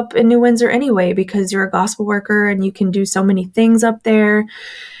wants you up in New Windsor anyway, because you're a gospel worker and you can do so many things up there.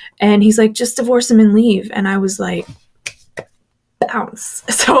 And he's like, just divorce him and leave. And I was like, bounce.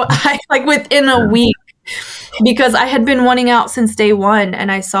 So I like within a week, because I had been wanting out since day one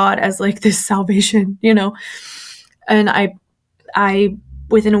and I saw it as like this salvation, you know, and I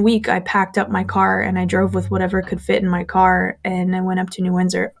within a week, I packed up my car and I drove with whatever could fit in my car. And I went up to New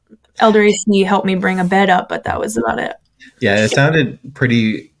Windsor. Elder AC helped me bring a bed up, but that was about it. Yeah, it sounded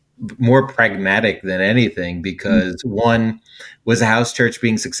pretty more pragmatic than anything because one, was a house church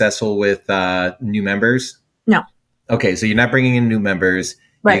being successful with new members? No. Okay, so you're not bringing in new members.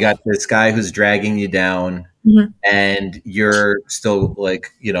 Right. You got this guy who's dragging you down and you're still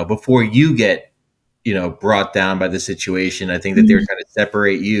like, you know, before you get, you know, brought down by the situation, I think that they're trying to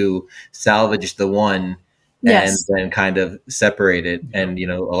separate you, salvage the one, and then kind of separate it and, you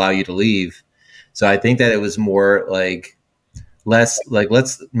know, allow you to leave. So I think that it was more like less like,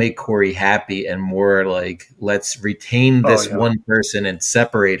 let's make Cory happy and more like, let's retain this one person and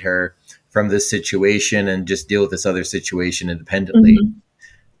separate her from this situation and just deal with this other situation independently.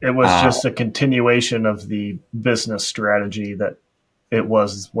 It was just a continuation of the business strategy that it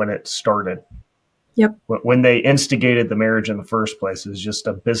was when it started. Yep. When they instigated the marriage in the first place, it was just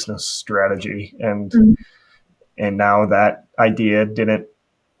a business strategy. And now that idea didn't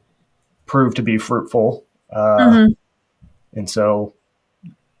prove to be fruitful. And so,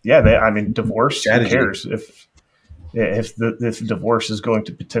 divorce, strategy. Who cares if the divorce is going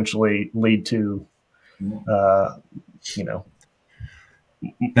to potentially lead to,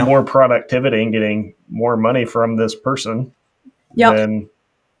 more productivity and getting more money from this person, then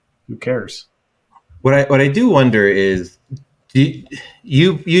who cares? What I do wonder is, you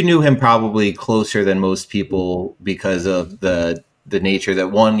knew him probably closer than most people because of the nature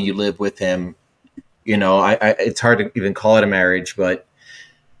that one, you live with him. You know, it's hard to even call it a marriage, but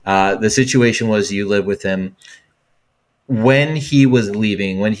the situation was you live with him. When he was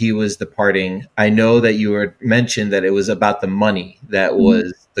leaving, when he was departing, I know that you were mentioned that it was about the money that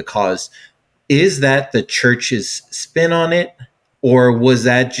was the cause. Is that the church's spin on it? Or was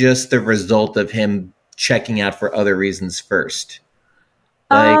that just the result of him checking out for other reasons first?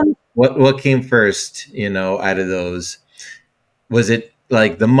 Like what came first, you know, out of those? Was it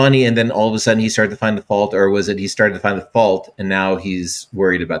like the money and then all of a sudden he started to find the fault, or was it he started to find the fault and now he's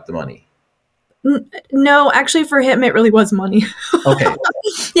worried about the money? No, actually for him, it really was money. Okay.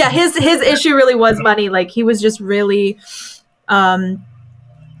 Yeah. His issue really was money. Like he was just really,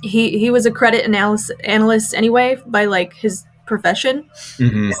 he was a credit analyst anyway by like his profession.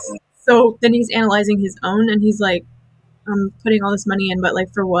 So then he's analyzing his own and he's like, I'm putting all this money in, but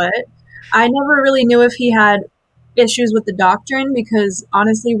like for what? I never really knew if he had issues with the doctrine because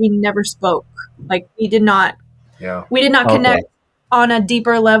honestly, we never spoke. Like we did not connect on a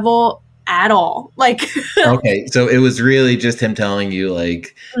deeper level at all. Like, okay. So it was really just him telling you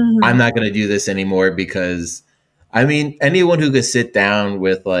like, I'm not going to do this anymore because I mean, anyone who could sit down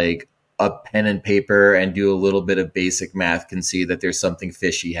with like a pen and paper and do a little bit of basic math can see that there's something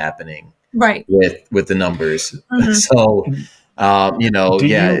fishy happening right with the numbers. So Rent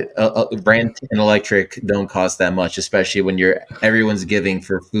and electric don't cost that much, especially when everyone's giving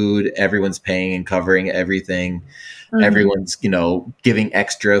for food, everyone's paying and covering everything. Mhm. Everyone's, giving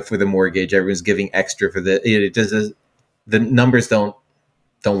extra for the mortgage. Everyone's giving extra for the numbers don't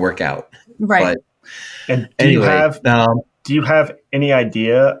work out. Right. But And anyway, do you have any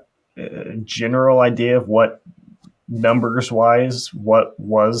idea, general idea of what numbers wise, what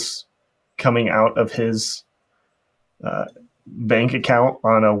was coming out of his bank account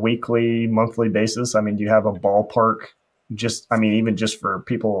on a weekly, monthly basis? I mean, do you have a ballpark? Even just for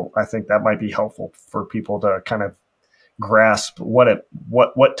people, I think that might be helpful for people to kind of grasp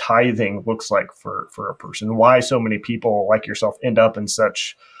what tithing looks like for a person. Why so many people like yourself end up in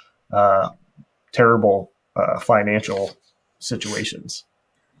such terrible financial situations.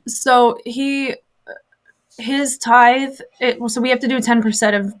 So his tithe, so we have to do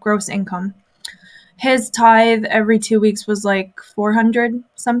 10% of gross income. His tithe every 2 weeks was like 400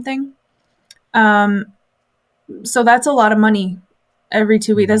 something. So that's a lot of money every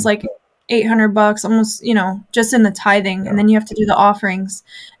 2 weeks. That's like $800 almost, just in the tithing. And then you have to do the offerings,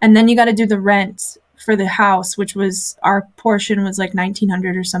 and then you got to do the rent for the house, which was, our portion was like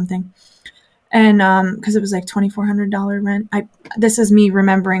 $1,900 or something. And because it was like $2,400 rent. This is me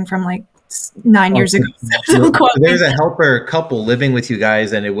remembering from like 9 years ago. There's a helper couple living with you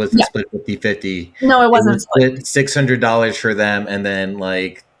guys, and it wasn't split 50-50. No, it wasn't split. $600 for them, and then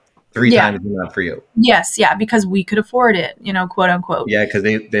like three times enough for you. Yes, yeah, because we could afford it, quote unquote. Yeah, because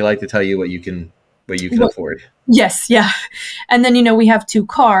they like to tell you what you can afford. Yes, yeah. And then we have 2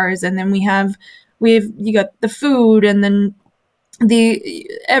 cars, and then you got the food, and then the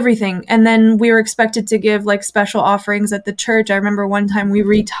everything, and then we were expected to give like special offerings at the church. I remember one time we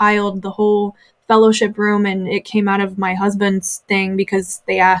retiled the whole fellowship room, and it came out of my husband's thing because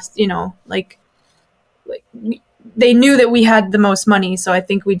they asked, they knew that we had the most money, so I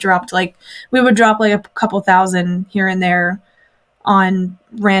think we would drop like a couple thousand here and there on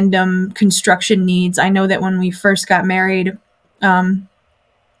random construction needs. I know that when we first got married,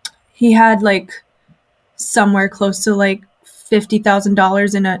 he had like somewhere close to like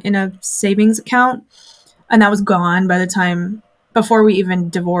 $50,000 in a savings account, and that was gone by the time before we even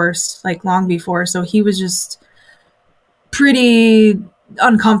divorced, like long before. So he was just pretty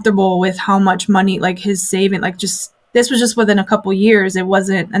uncomfortable with how much money, like his saving, like just this was just within a couple years. It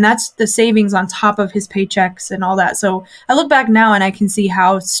wasn't, and that's the savings on top of his paychecks and all that. So I look back now and I can see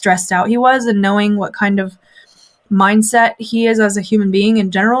how stressed out he was, and knowing what kind of mindset he is as a human being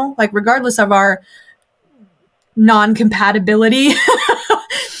in general, like regardless of our non-compatibility,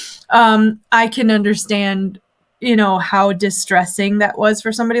 I can understand, how distressing that was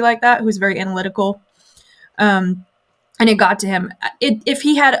for somebody like that who's very analytical. And it got to him. If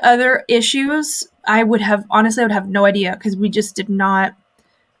he had other issues, I would have no idea, because we just did not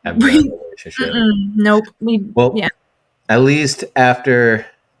have a relationship. Nope. At least after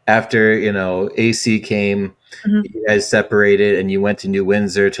AC came, you guys separated and you went to New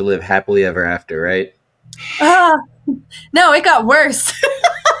Windsor to live happily ever after, right? No, it got worse.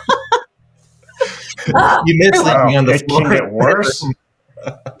 You missed sleeping on the floor. It can get worse.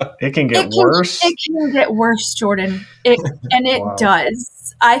 It can get worse. It can get worse, Jordan. It Wow.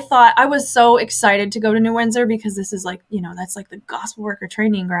 does. I was so excited to go to New Windsor because this is like, that's like the gospel worker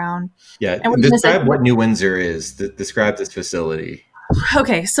training ground. Yeah. Describe what New Windsor is. Describe this facility.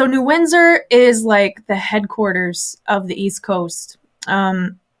 Okay. So New Windsor is like the headquarters of the East Coast.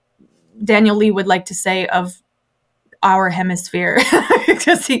 Daniel Lee would like to say of our hemisphere,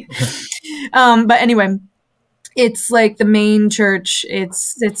 because but anyway, it's like the main church.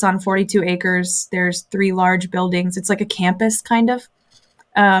 It's on 42 acres. There's 3 large buildings. It's like a campus kind of.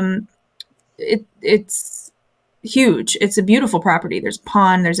 It's huge. It's a beautiful property. There's a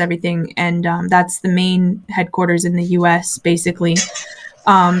pond, there's everything. And, that's the main headquarters in the US basically.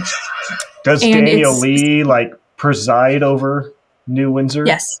 Does Daniel Lee like preside over New Windsor?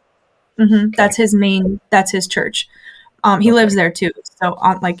 Yes. Mm-hmm. Okay. That's his church. He lives there too. So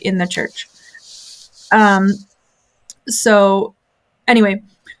like in the church. So anyway,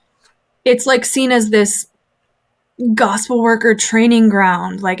 it's like seen as this gospel worker training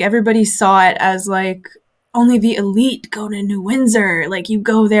ground. Like everybody saw it as like only the elite go to New Windsor. Like you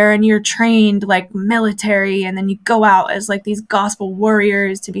go there and you're trained like military, and then you go out as like these gospel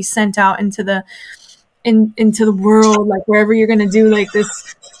warriors to be sent out into the world, like wherever you're going to do like the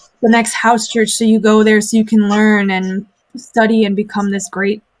next house church. So you go there so you can learn and study and become this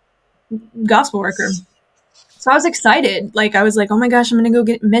great gospel worker. So I was excited. Like I was like, oh my gosh, I'm going to go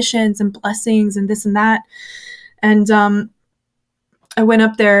get missions and blessings and this and that. And I went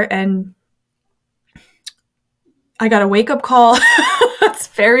up there and I got a wake-up call. It's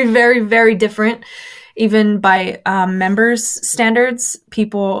very, very, very different. Even by members' standards,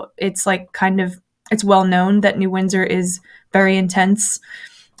 it's like it's well known that New Windsor is very intense.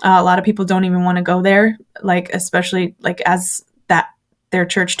 A lot of people don't even want to go there, like especially like as their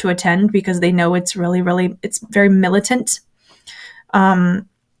church to attend, because they know it's really, really, it's very militant.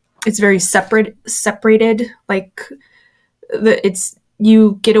 It's very separated. Like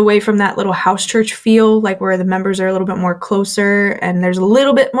you get away from that little house church feel, like where the members are a little bit more closer and there's a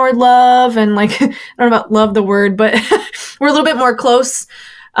little bit more love and like, I don't know about love the word, but we're a little bit more close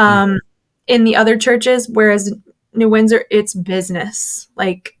in the other churches. Whereas New Windsor, it's business.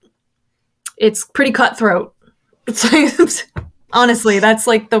 Like it's pretty cutthroat. It's like, honestly, that's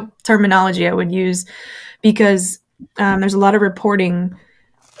like the terminology I would use, because there's a lot of reporting.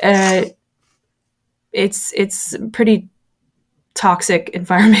 It's pretty toxic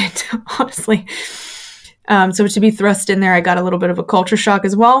environment, honestly. So to be thrust in there, I got a little bit of a culture shock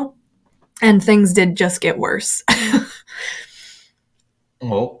as well, and things did just get worse.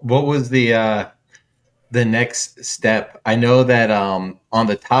 Well, what was the next step? I know that on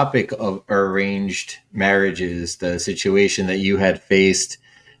the topic of arranged marriages, the situation that you had faced,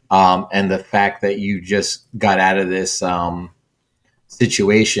 and the fact that you just got out of this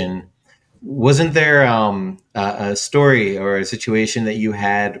situation, wasn't there a story or a situation that you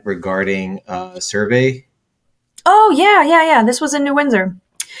had regarding a survey? Oh, yeah. This was in New Windsor.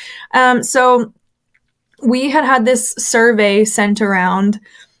 So we had this survey sent around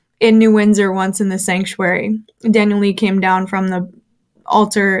in New Windsor once in the sanctuary. Daniel Lee came down from the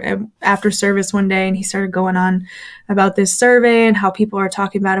altar after service one day, and he started going on about this survey and how people are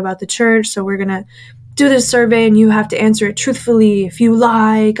talking bad about the church. So we're going to do this survey and you have to answer it truthfully. If you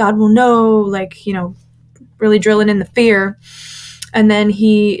lie, God will know, like, you know, really drilling in the fear. And then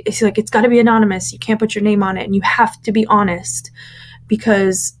he's like, it's got to be anonymous. You can't put your name on it, and you have to be honest,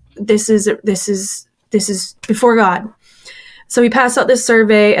 because this is before God. So we passed out this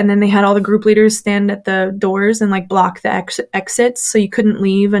survey, and then they had all the group leaders stand at the doors and like block the exits, so you couldn't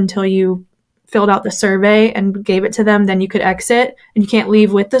leave until you filled out the survey and gave it to them. Then you could exit, and you can't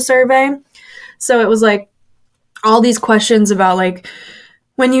leave with the survey. So it was like all these questions about like,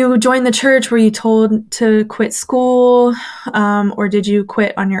 when you joined the church, were you told to quit school, or did you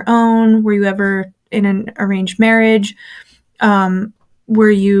quit on your own? Were you ever in an arranged marriage? Did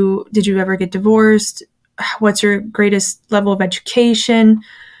you ever get divorced? What's your greatest level of education?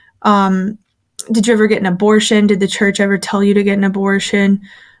 Did you ever get an abortion? Did the church ever tell you to get an abortion?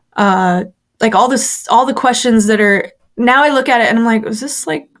 Like all the questions that are, now I look at it and I'm like, is this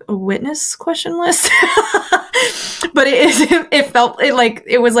like a witness question list? But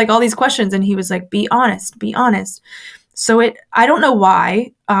it was like all these questions, and he was like, be honest. So I don't know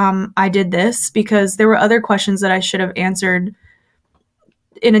why I did this, because there were other questions that I should have answered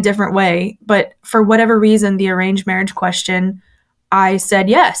in a different way. But for whatever reason, the arranged marriage question, I said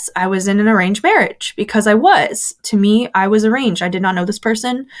yes, I was in an arranged marriage, because to me, I was arranged. I did not know this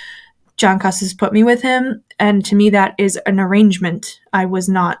person. John Custis put me with him, and to me, that is an arrangement. I was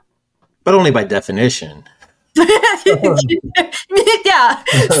not. But only by definition. Yeah.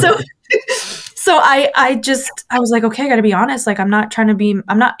 So I was like, okay, I gotta be honest. Like, I'm not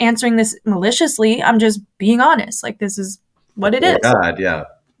answering this maliciously. I'm just being honest. Like, this is what it is. God, yeah.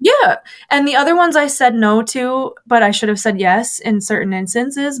 Yeah. And the other ones I said no to, but I should have said yes in certain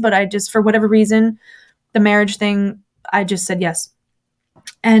instances. But I just, for whatever reason, the marriage thing, I just said yes.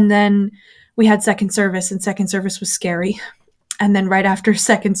 And then we had second service, and second service was scary. And then right after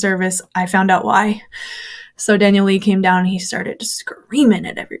second service, I found out why. So Daniel Lee came down and he started just screaming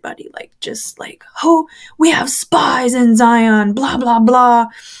at everybody, like, just like, oh, we have spies in Zion, blah, blah, blah.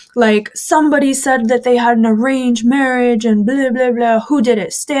 Like, somebody said that they had an arranged marriage and blah, blah, blah. Who did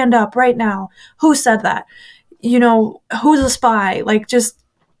it? Stand up right now. Who said that? You know, who's a spy? Like, just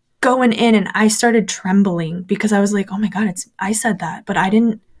going in. And I started trembling, because I was like, oh my God, I said that, but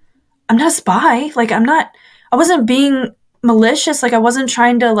I'm not a spy. Like, I wasn't being malicious. Like, I wasn't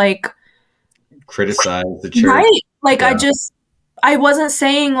trying to like criticize the church. Right. Like, yeah. I wasn't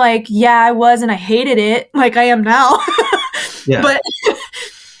saying like, yeah, I was, and I hated it like I am now. Yeah. But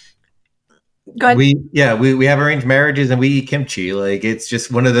go ahead. We have arranged marriages and we eat kimchi. Like, it's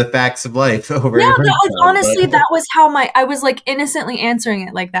just one of the facts of life. Honestly, that was how I was like innocently answering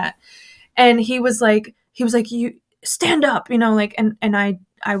it like that. And he was like, you stand up, you know, like, and I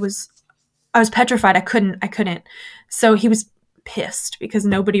was petrified. I couldn't. So he was pissed, because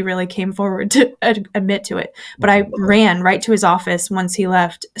nobody really came forward to admit to it. But I ran right to his office once he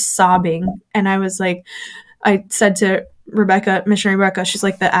left, sobbing. And I was like, I said to Rebecca, missionary Rebecca. She's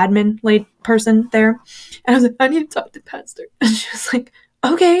like the admin lady person there. And I was like, I need to talk to the pastor. And she was like,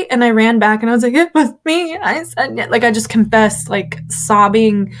 okay. And I ran back and I was like, it was me. I said it. Like, I just confessed, like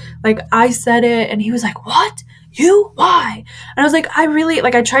sobbing, like I said it. And he was like, what? You? Why? And I was like, I really,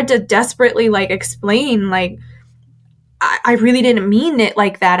 like, I tried to desperately like explain, like, I really didn't mean it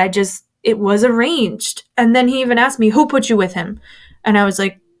like that. It was arranged. And then he even asked me, who put you with him? And I was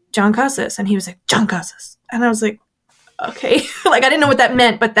like, John Casas. And he was like, John Casas. And I was like, okay. Like, I didn't know what that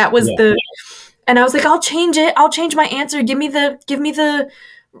meant, but that was and I was like, I'll change it. I'll change my answer. Give me the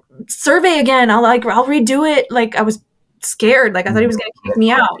survey again. I'll redo it. Like, I was scared. Like, I thought he was going to kick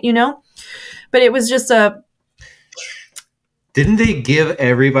me out, you know? But it was just Didn't they give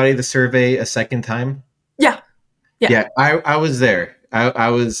everybody the survey a second time? Yeah. I was there. I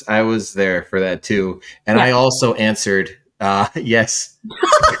was there for that too, and I also answered yes.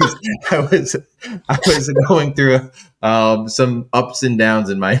 I was going through some ups and downs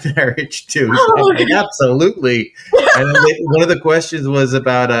in my marriage too. So I'm like, absolutely. And then one of the questions was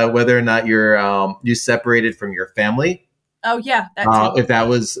about whether or not you separated from your family. Oh yeah, if that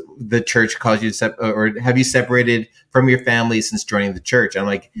was the church caused you to or have you separated from your family since joining the church? I'm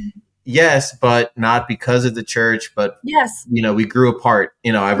like, yes, but not because of the church, but yes, we grew apart.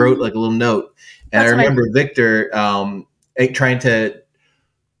 I wrote like a little note, and I remember Victor trying to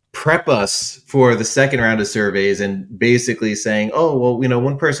prep us for the second round of surveys and basically saying, oh, well,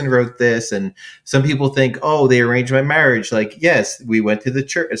 one person wrote this, and some people think, oh, they arranged my marriage. Like, yes, we went to the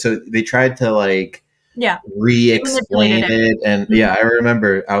church. So they tried to like re-explain it. And I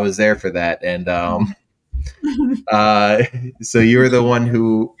remember I was there for that. And so you were the one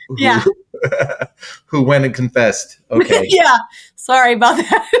who who went and confessed. Okay. Yeah. Sorry about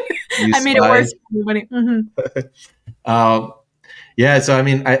that. I made it worse for everybody. So I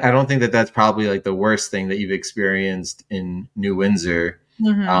mean, I don't think that that's probably like the worst thing that you've experienced in New Windsor.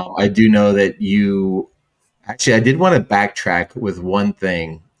 I do know that I did want to backtrack with one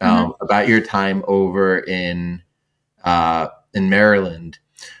thing about your time over in Maryland.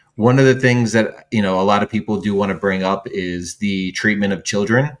 One of the things that, a lot of people do want to bring up is the treatment of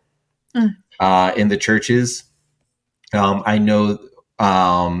children in the churches. I know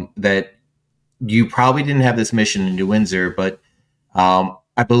that you probably didn't have this mission in New Windsor, but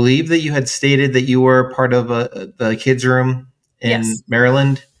I believe that you had stated that you were part of the kids' room in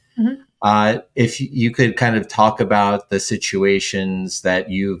Maryland. If you could kind of talk about the situations that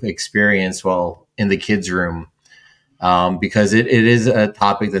you've experienced while in the kids' room. Because it is a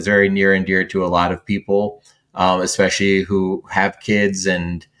topic that's very near and dear to a lot of people, especially who have kids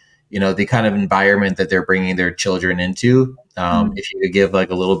and, the kind of environment that they're bringing their children into. If you could give like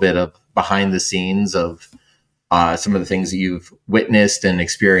a little bit of behind the scenes of some of the things that you've witnessed and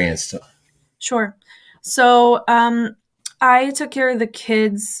experienced. Sure. So I took care of the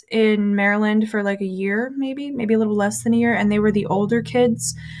kids in Maryland for like a year, maybe a little less than a year, and they were the older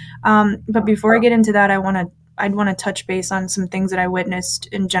kids. But before I get into that, I'd want to touch base on some things that I witnessed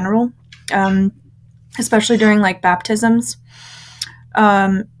in general, especially during like baptisms.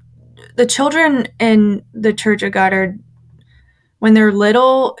 The children in the Church of God when they're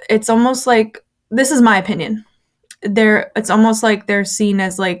little, it's almost like, this is my opinion, it's almost like they're seen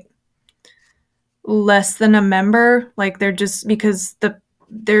as like less than a member. Like they're just, because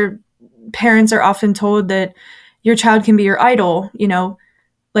their parents are often told that your child can be your idol,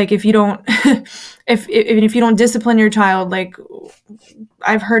 like if you don't if you don't discipline your child, like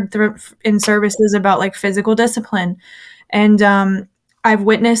I've heard in services about like physical discipline, and I've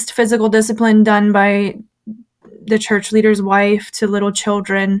witnessed physical discipline done by the church leader's wife to little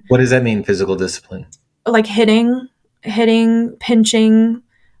children. What does that mean, physical discipline? Like hitting, pinching.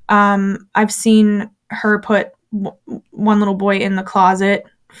 I've seen her put one little boy in the closet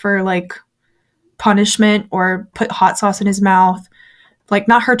for like punishment, or put hot sauce in his mouth. Like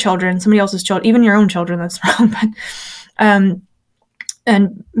not her children, somebody else's children, even your own children, that's wrong. But,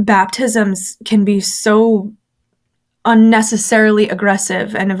 and baptisms can be so unnecessarily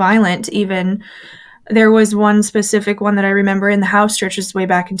aggressive and violent even. There was one specific one that I remember in the house churches way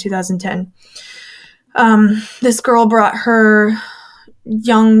back in 2010. This girl brought her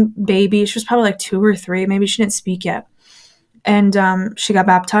young baby. She was probably like 2 or 3. Maybe she didn't speak yet. And she got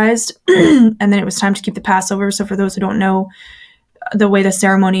baptized. And then it was time to keep the Passover. So for those who don't know, the way the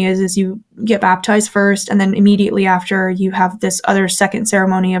ceremony is you get baptized first, and then immediately after you have this other second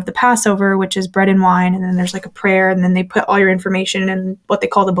ceremony of the Passover, which is bread and wine. And then there's like a prayer, and then they put all your information in what they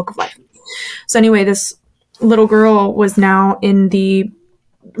call the Book of Life. So anyway, this little girl was now in the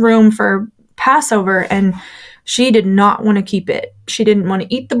room for Passover, and She did not want to keep it. She didn't want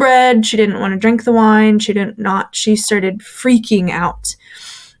to eat the bread. She didn't want to drink the wine. She started freaking out.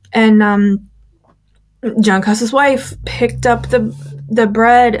 And John Cuss's wife picked up the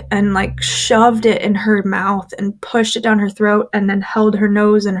bread and like shoved it in her mouth and pushed it down her throat and then held her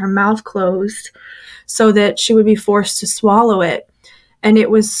nose and her mouth closed so that she would be forced to swallow it. And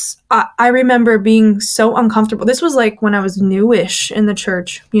it was, I remember being so uncomfortable. This was like when I was newish in the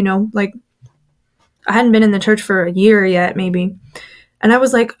church, like I hadn't been in the church for a year yet, maybe. And I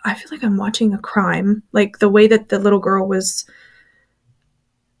was like, I feel like I'm watching a crime. Like the way that the little girl was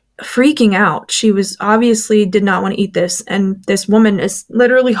freaking out. She was obviously did not want to eat this. And this woman is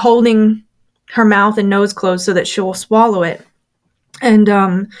literally holding her mouth and nose closed so that she'll swallow it.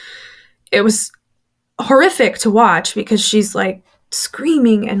 And it was horrific to watch because she's like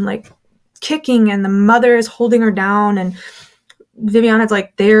screaming and like kicking, and the mother is holding her down, and Viviana's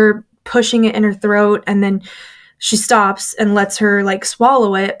like they're pushing it in her throat, and then she stops and lets her like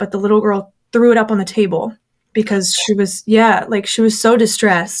swallow it, but the little girl threw it up on the table because she was so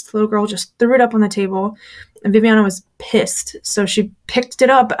distressed. The little girl just threw it up on the table, and Viviana was pissed, so she picked it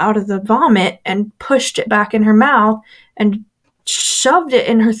up out of the vomit and pushed it back in her mouth and shoved it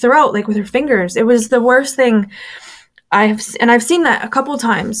in her throat like with her fingers. It was the worst thing. I've seen that a couple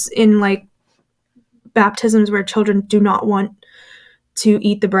times in like baptisms where children do not want to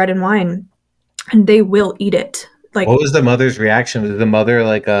eat the bread and wine, and they will eat it. Like, what was the mother's reaction? Was the mother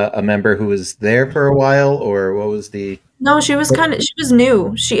like a member who was there for a while, or what was the? No, she was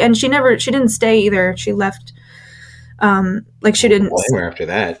new. She didn't stay either. She left. She didn't. Blame her after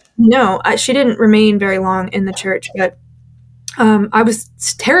that. No, she didn't remain very long in the church, but I was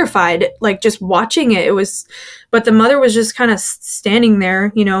terrified, like just watching it. It was, but the mother was just kind of standing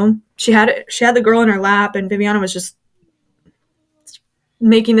there. She had the girl in her lap, and Viviana was just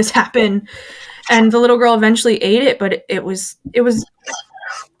making this happen. And the little girl eventually ate it, but it was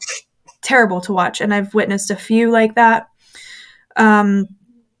terrible to watch. And I've witnessed a few like that. And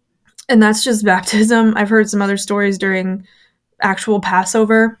that's just baptism. I've heard some other stories during actual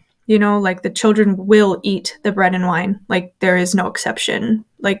Passover, like the children will eat the bread and wine. Like there is no exception.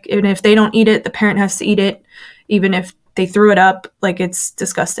 Like even if they don't eat it, the parent has to eat it, even if they threw it up. Like it's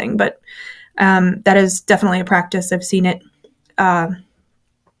disgusting. But that is definitely a practice. I've seen it.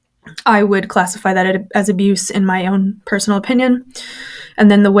 I would classify that as abuse in my own personal opinion. And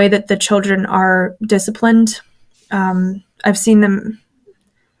then the way that the children are disciplined, I've seen them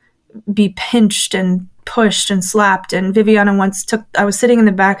be pinched and pushed and slapped. And Viviana I was sitting in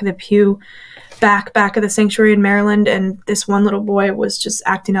the back of the pew, back of the sanctuary in Maryland, and this one little boy was just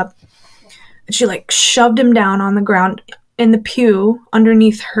acting up. And she like shoved him down on the ground in the pew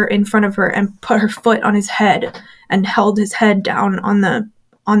underneath her, in front of her, and put her foot on his head and held his head down on the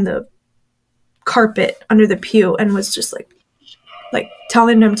carpet under the pew, and was just like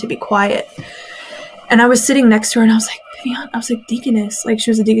telling him to be quiet. And I was sitting next to her, and I was like, Viviana, I was like, deaconess, like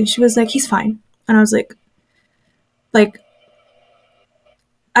she was a deacon. She was like, he's fine. And I was like, to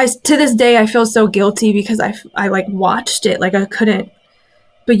this day, I feel so guilty because I like watched it, like I couldn't,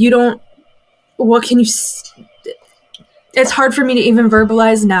 but what can you, it's hard for me to even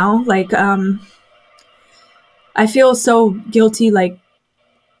verbalize now. Like, I feel so guilty, like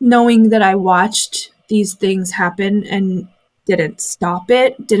knowing that I watched these things happen and didn't stop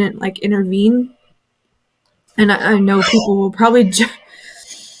it, didn't like intervene. And I know people will probably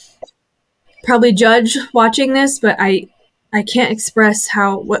judge watching this, but I can't express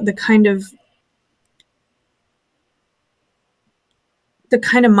what the kind of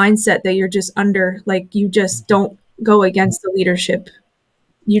mindset that you're just under. Like you just don't go against the leadership.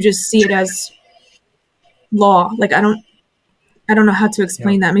 You just see it as law. Like I don't know how to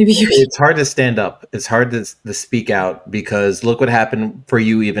explain that. Maybe you can. It's hard to stand up. It's hard to speak out, because look what happened for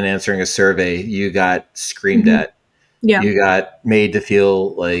you even answering a survey. You got screamed at. Yeah. You got made to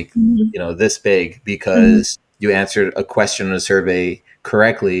feel like, this big because you answered a question on a survey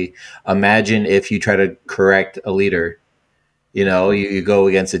correctly. Imagine if you try to correct a leader, you go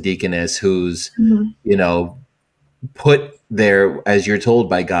against a deaconess who's, put there as you're told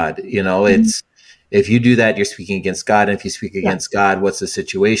by God. It's, if you do that, you're speaking against God. And if you speak against God, what's the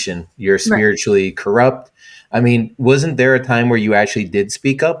situation? You're spiritually corrupt. I mean, wasn't there a time where you actually did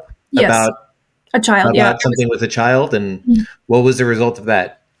speak up about a child, something with a child? And what was the result of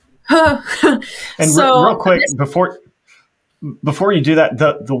that? And real quick, before you do that,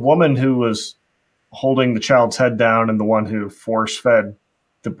 the woman who was holding the child's head down and the one who force fed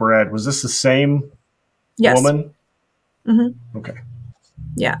the bread, was this the same woman? Mm-hmm. Okay.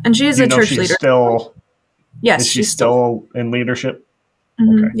 Yeah, and she is a church leader. Still, yes, is she's still in leadership?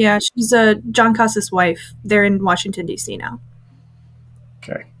 Mhm. Okay. Yeah, she's John Costas' wife. They're in Washington, D.C. now.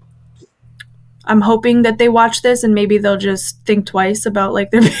 Okay. I'm hoping that they watch this and maybe they'll just think twice about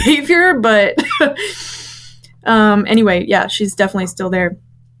like their behavior. But anyway, yeah, she's definitely still there.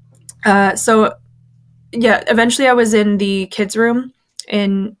 So yeah, eventually I was in the kids' room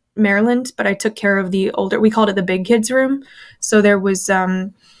in Maryland, but I took care of the older. We called it the big kids' room. So there was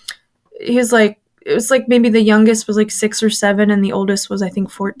he was like, it was like maybe the youngest was like 6 or 7, and the oldest was I think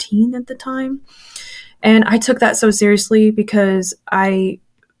 14 at the time. And I took that so seriously because I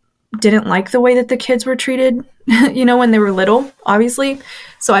didn't like the way that the kids were treated, when they were little, obviously.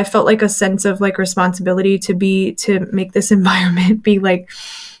 So I felt like a sense of like responsibility to make this environment be like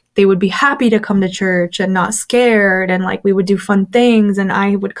they would be happy to come to church and not scared, and like we would do fun things and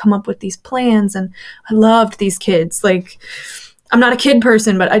I would come up with these plans, and I loved these kids. Like, I'm not a kid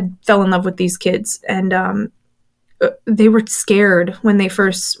person, but I fell in love with these kids, and they were scared when I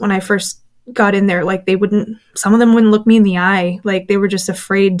first got in there. Like some of them wouldn't look me in the eye. Like they were just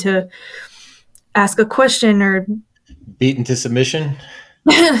afraid to ask a question or Beaten to submission.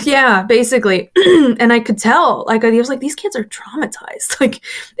 yeah, basically. And I could tell, like, I was like, these kids are traumatized. Like,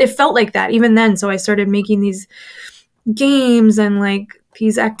 it felt like that even then. So I started making these games and like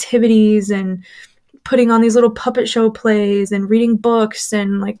these activities and putting on these little puppet show plays and reading books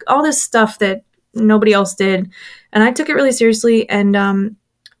and like all this stuff that nobody else did. And I took it really seriously. And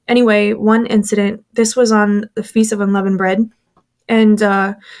anyway, one incident, this was on the Feast of Unleavened Bread. And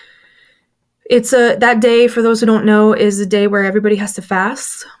it's that day, for those who don't know, is a day where everybody has to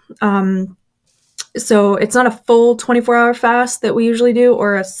fast. So it's not a full 24-hour fast that we usually do,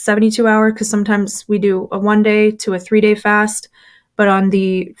 or a 72-hour, because sometimes we do a 1-day to a 3-day fast. But on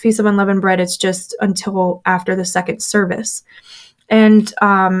the Feast of Unleavened Bread, it's just until after the second service. And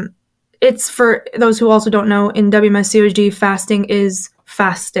it's, for those who also don't know, in WMSCOG, fasting is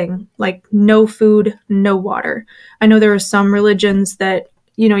fasting, like no food, no water. I know there are some religions that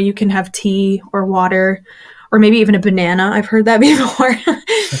you can have tea or water or maybe even a banana. I've heard that before.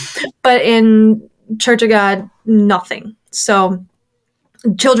 But in Church of God, nothing. So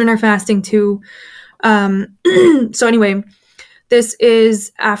children are fasting too. So anyway, this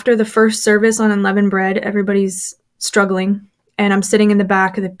is after the first service on Unleavened Bread. Everybody's struggling. And I'm sitting in the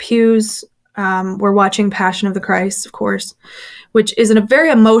back of the pews. We're watching Passion of the Christ, of course, which is a very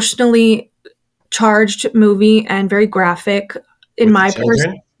emotionally charged movie and very graphic. In my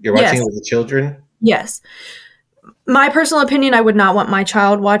children? You're watching it with the children? Yes. My personal opinion, I would not want my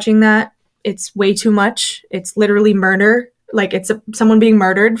child watching that. It's way too much. It's literally murder. Like it's someone being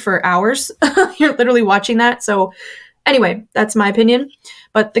murdered for hours. You're literally watching that. So anyway, that's my opinion.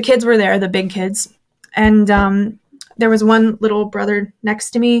 But the kids were there, the big kids. And there was one little brother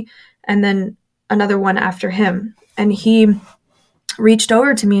next to me and then another one after him. And he reached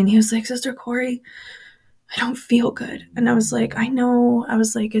over to me and he was like, Sister Cory, I don't feel good. And I was like, I know. I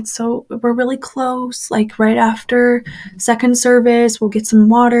was like, we're really close. Like right after second service, we'll get some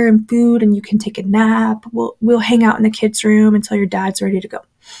water and food and you can take a nap. We'll hang out in the kids' room until your dad's ready to go.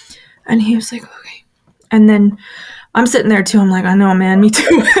 And he was like, okay. And then I'm sitting there too. I'm like, I know, man, me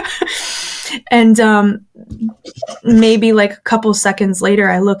too. And maybe like a couple seconds later,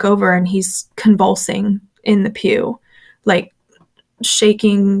 I look over and he's convulsing in the pew, like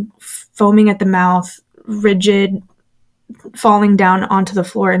shaking, foaming at the mouth, rigid, falling down onto the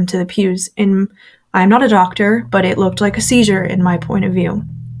floor into the pews. And I'm not a doctor, but it looked like a seizure in my point of view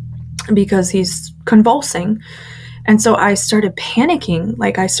because he's convulsing. And so I started panicking,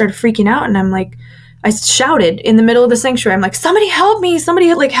 like I started freaking out, and I'm like, I shouted in the middle of the sanctuary, I'm like, somebody help me,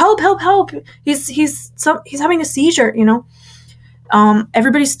 somebody like help. He's having a seizure,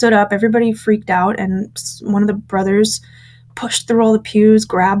 Everybody stood up, everybody freaked out, and one of the brothers pushed through all the pews,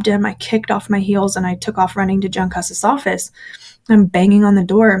 grabbed him. I kicked off my heels and I took off running to John Custis' office. I'm banging on the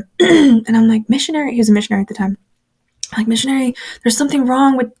door and I'm like, missionary, he was a missionary at the time. I'm like, missionary, there's something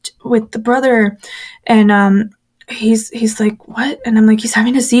wrong with the brother. And he's like, what? And I'm like, he's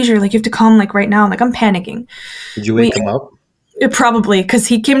having a seizure. Like, you have to call him like right now. Like, I'm panicking. Did you wake him up? Probably, because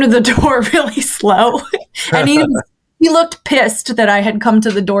he came to the door really slow. And he looked pissed that I had come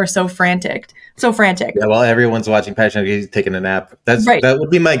to the door so frantic. Yeah, while everyone's watching Passion, he's taking a nap. Right. That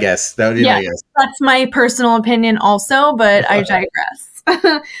would be my guess. My guess. That's my personal opinion also, but I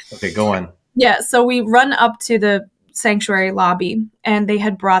digress. Okay, go on. Yeah, so we run up to the sanctuary lobby, and they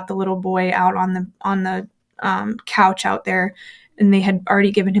had brought the little boy out on the couch out there, and they had already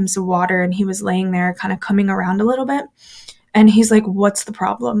given him some water, and he was laying there kind of coming around a little bit. And he's like, what's the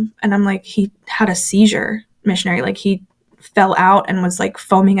problem? And I'm like, he had a seizure, missionary. Like, he fell out and was like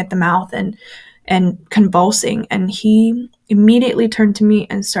foaming at the mouth, and and convulsing. And he immediately turned to me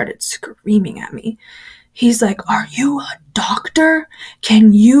and started screaming at me. He's like, "Are you a doctor?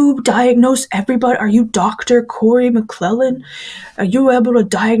 Can you diagnose everybody? Are you Dr. Cory McClellan? Are you able to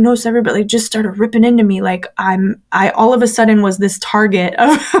diagnose everybody?" Like, just started ripping into me. Like I all of a sudden was this target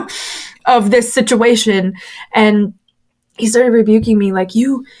of this situation. And he started rebuking me like,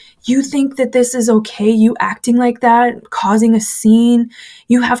 you think that this is okay? You acting like that, causing a scene.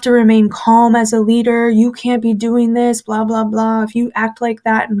 You have to remain calm as a leader. You can't be doing this, blah, blah, blah. If you act like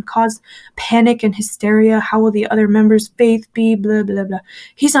that and cause panic and hysteria, how will the other members' faith be? Blah, blah, blah.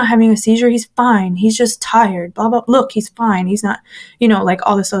 He's not having a seizure. He's fine. He's just tired. Blah, blah. Look, he's fine. He's not, like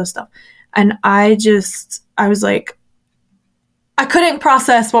all this other stuff. And I was like, I couldn't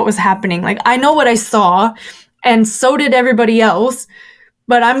process what was happening. Like, I know what I saw, and so did everybody else,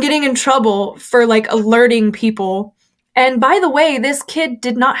 but I'm getting in trouble for like alerting people. And by the way, this kid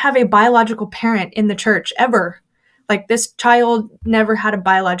did not have a biological parent in the church ever. Like, this child never had a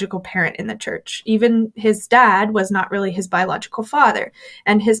biological parent in the church. Even his dad was not really his biological father,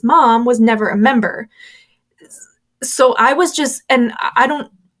 and his mom was never a member. So I was just, and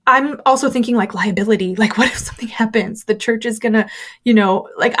I'm also thinking like liability. Like, what if something happens? The church is gonna,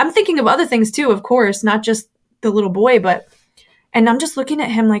 like, I'm thinking of other things too, of course, not just the little boy, and I'm just looking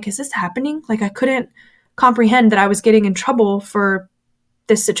at him like, is this happening? Like, I couldn't comprehend that I was getting in trouble for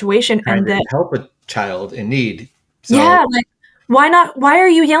this situation. Trying And to that, help a child in need. So, yeah, like, why are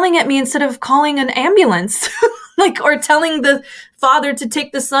you yelling at me instead of calling an ambulance? Like, or telling the father to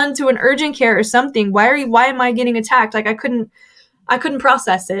take the son to an urgent care or something? Why am I getting attacked? Like, I couldn't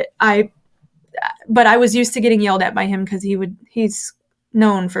process it. But I was used to getting yelled at by him because he's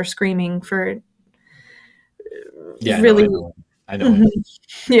known for screaming for really. No, I know him.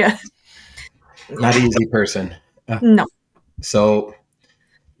 Yeah. Not an easy person. No. So,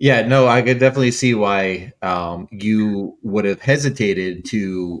 yeah, no, I could definitely see why you would have hesitated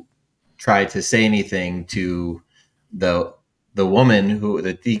to try to say anything to the woman,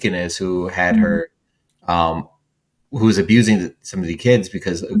 the deaconess who had her, who was abusing some of the kids,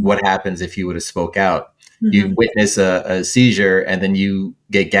 because what happens if you would have spoke out? You witness a seizure and then you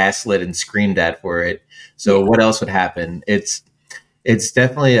get gaslit and screamed at for it. So what else would happen? It's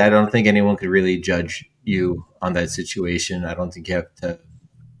definitely, I don't think anyone could really judge you on that situation. I don't think you have to.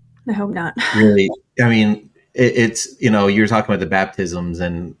 I hope not. Really, I mean, it's, you're talking about the baptisms,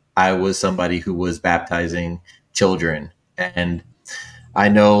 and I was somebody who was baptizing children, and I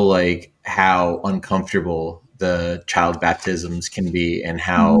know like how uncomfortable the child baptisms can be, and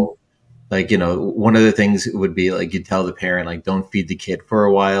how like, one of the things would be like, you tell the parent, like, don't feed the kid for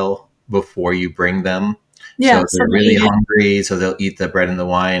a while before you bring them. Yeah, so they're really hungry, so they'll eat the bread and the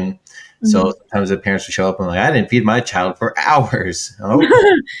wine. So sometimes the parents would show up and like, I didn't feed my child for hours. Oh.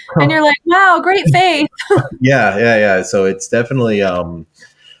 And you're like, wow, great faith. Yeah. So it's definitely, I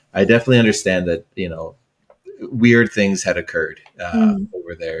definitely understand that, weird things had occurred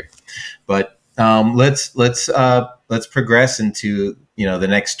over there. But let's progress into, the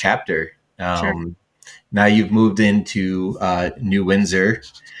next chapter. Sure. Now you've moved into New Windsor,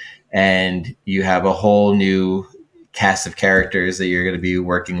 and you have a whole new cast of characters that you're going to be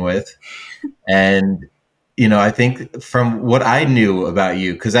working with. And, I think from what I knew about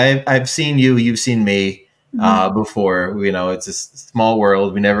you, because I've seen you, you've seen me before, it's a small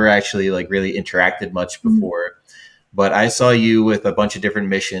world. We never actually like really interacted much before, but I saw you with a bunch of different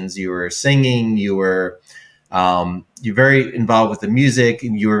missions. You were singing, you're very involved with the music,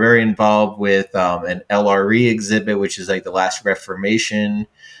 and you were very involved with an LRE exhibit, which is like the Last Reformation,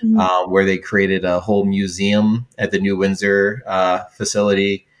 where they created a whole museum at the New Windsor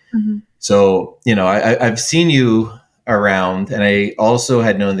facility. So, I've seen you around, and I also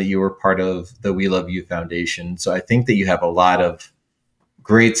had known that you were part of the We Love You Foundation. So I think that you have a lot of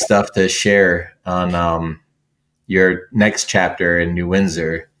great stuff to share on your next chapter in New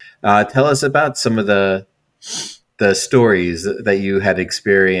Windsor. Tell us about some of the stories that you had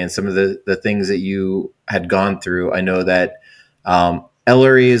experienced, some of the things that you had gone through. I know that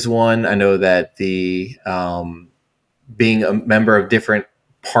Ellery is one. I know that the being a member of different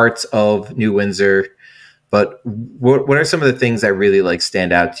parts of New Windsor, but what are some of the things that really like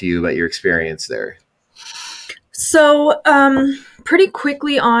stand out to you about your experience there? So pretty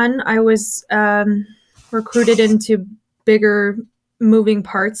quickly on, I was recruited into bigger moving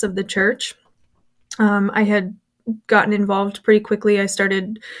parts of the church. I had gotten involved pretty quickly. I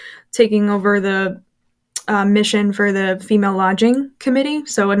started taking over the mission for the female lodging committee.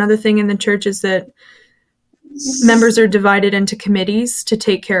 So another thing in the church is that members are divided into committees to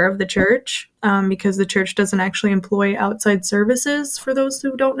take care of the church, because the church doesn't actually employ outside services, for those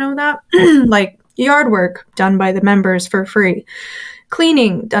who don't know that. Like yard work done by the members for free.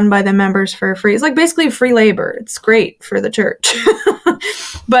 Cleaning done by the members for free. It's like basically free labor. It's great for the church.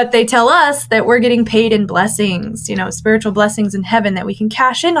 But they tell us that we're getting paid in blessings, spiritual blessings in heaven that we can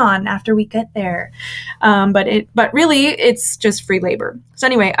cash in on after we get there. But really it's just free labor. So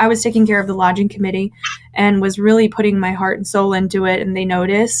anyway, I was taking care of the lodging committee and was really putting my heart and soul into it, and they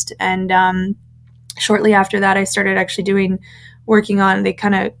noticed. And shortly after that, I started actually they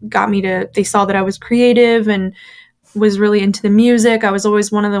kind of got me they saw that I was creative and was really into the music. I was always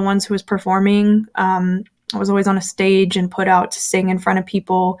one of the ones who was performing. I was always on a stage and put out to sing in front of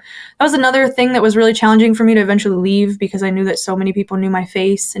people. That was another thing that was really challenging for me to eventually leave, because I knew that so many people knew my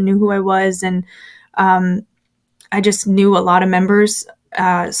face and knew who I was. And I just knew a lot of members.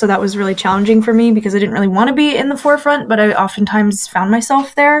 So that was really challenging for me, because I didn't really want to be in the forefront, but I oftentimes found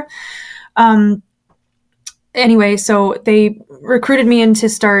myself there. Anyway, so they recruited me in to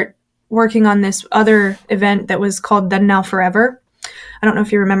start working on this other event that was called Then Now Forever. I don't know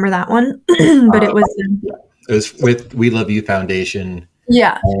if you remember that one, but it was with We Love You Foundation.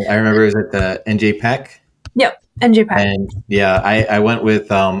 Yeah. I remember it was at the NJPAC. Yep, NJPAC. And yeah, I went with,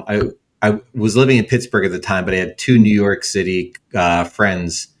 I was living in Pittsburgh at the time, but I had two New York City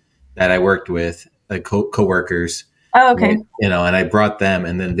friends that I worked with, like co-workers. Oh, okay. And I brought them,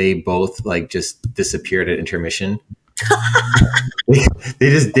 and then they both just disappeared at intermission. They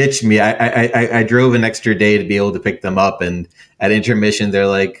just ditched me. I drove an extra day to be able to pick them up, and at intermission they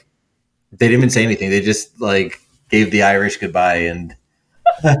didn't even say anything. They just gave the Irish goodbye. And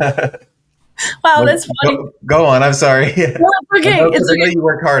wow, that's funny. Go on. I'm sorry. No, it's okay. I know you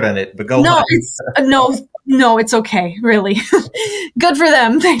worked hard on it, but go on. No, it's okay. Really, good for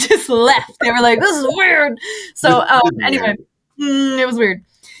them. They just left. They were like, "This is weird." So anyway, it was weird.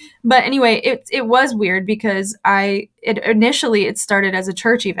 But anyway, it was weird because initially it started as a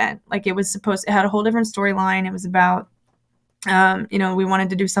church event. Like it had a whole different storyline. It was about, we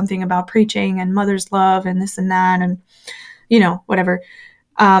wanted to do something about preaching and mother's love and this and that and, whatever.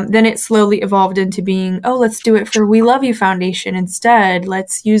 Then it slowly evolved into being, let's do it for We Love You Foundation instead.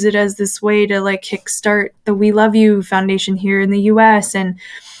 Let's use it as this way to kickstart the We Love You Foundation here in the US. And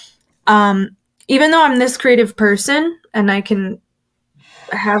even though I'm this creative person and I can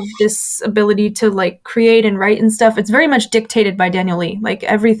have this ability to create and write and stuff, it's very much dictated by Daniel Lee.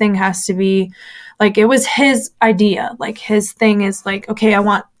 Everything has to be it was his idea. His thing is okay, I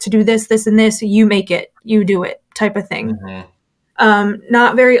want to do this, this, and this. You make it, you do it type of thing. Mm-hmm.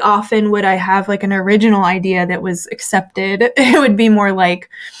 Not very often would I have an original idea that was accepted. It would be more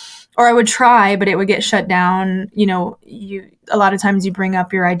or I would try, but it would get shut down. A lot of times you bring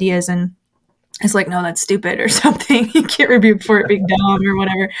up your ideas and it's no, that's stupid or something. You get rebuked for it being dumb or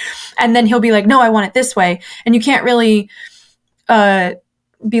whatever. And then he'll be no, I want it this way. And you can't really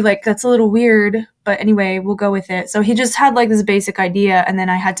be that's a little weird, but anyway, we'll go with it. So he just had this basic idea, and then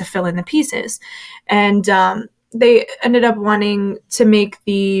I had to fill in the pieces. And they ended up wanting to make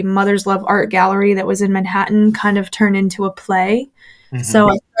the Mother's Love Art Gallery that was in Manhattan kind of turn into a play. Mm-hmm.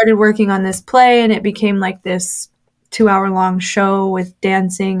 So I started working on this play, and it became this 2-hour-long show with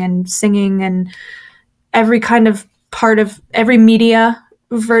dancing and singing and every kind of part of every media,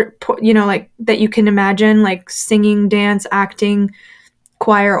 that you can imagine, singing, dance, acting,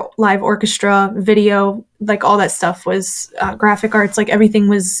 choir, live orchestra, video, all that stuff was graphic arts, everything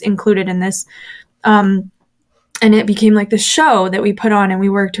was included in this. And it became this show that we put on, and we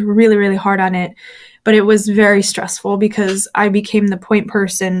worked really, really hard on it. But it was very stressful because I became the point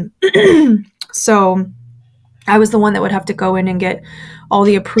person. So I was the one that would have to go in and get all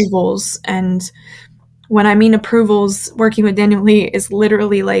the approvals. And when I mean approvals, working with Daniel Lee is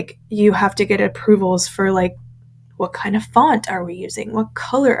literally you have to get approvals for what kind of font are we using? What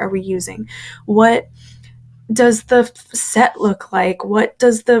color are we using? What does the set look like? What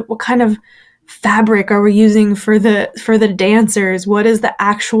kind of fabric are we using for the dancers? What is the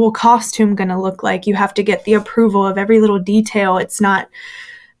actual costume going to look like? You have to get the approval of every little detail.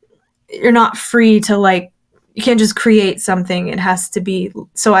 You're not free to you can't just create something. It has to be.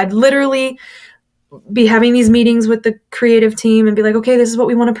 So I'd literally be having these meetings with the creative team and be okay, this is what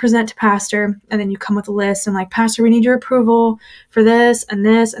we want to present to Pastor. And then you come with a list and Pastor, we need your approval for this and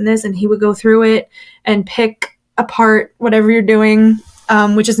this and this. And he would go through it and pick apart whatever you're doing,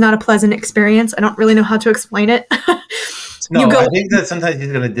 which is not a pleasant experience. I don't really know how to explain it. No, I think that sometimes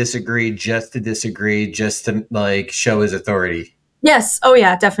he's going to disagree, just to show his authority. Yes. Oh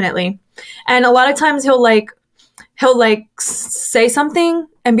yeah, definitely. And a lot of times he'll he'll like say something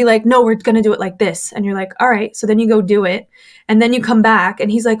and be like, no, we're going to do it like this. And you're like, all right. So then you go do it. And then you come back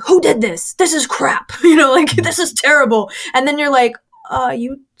and he's like, who did this? This is crap. Like, this is terrible. And then you're like,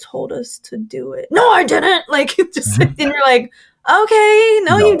 you told us to do it. No, I didn't. Like, just, and you're like, okay,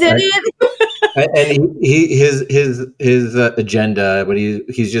 no, you didn't. And his agenda, but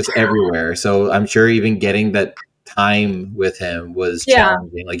he's just everywhere. So I'm sure even getting that time with him was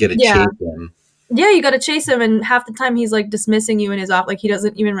challenging. Like, you had to chase him. Yeah, you got to chase him, and half the time he's like dismissing you in his off, like he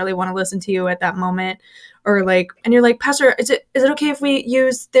doesn't even really want to listen to you at that moment, or like, and you're like, Pastor, is it okay if we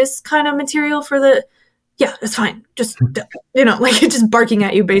use this kind of material for the? Yeah, that's fine. Just like it's just barking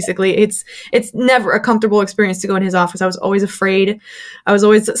at you. Basically, it's never a comfortable experience to go in his office. I was always afraid. I was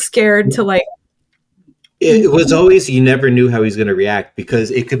always scared to like. It was always, you never knew how he's going to react, because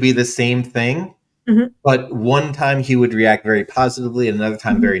it could be the same thing. Mm-hmm. But one time he would react very positively and another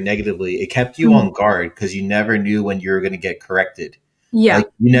time very negatively. It kept you on guard because you never knew when you were going to get corrected. Yeah.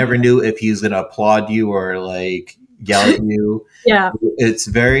 Like, you never knew if he was going to applaud you or like yell at you. Yeah. It's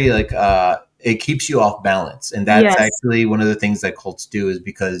very like, it keeps you off balance. And that's actually one of the things that cults do, is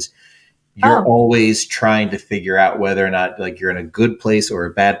because you're always trying to figure out whether or not like you're in a good place or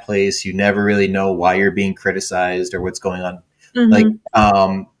a bad place. You never really know why you're being criticized or what's going on. Mm-hmm.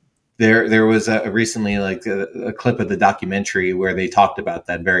 Like, There was recently like a clip of the documentary where they talked about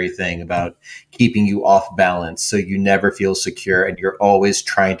that very thing, about keeping you off balance so you never feel secure and you're always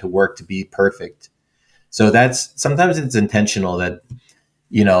trying to work to be perfect. So that's, sometimes it's intentional that,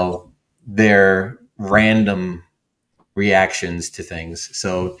 they're random reactions to things.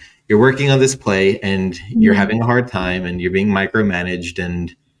 So you're working on this play and you're having a hard time and you're being micromanaged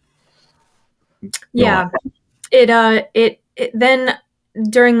and it then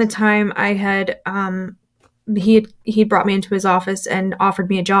during the time I had, he brought me into his office and offered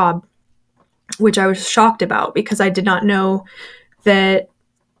me a job, which I was shocked about because I did not know that.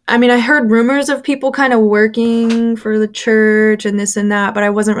 I mean, I heard rumors of people kind of working for the church and this and that, but I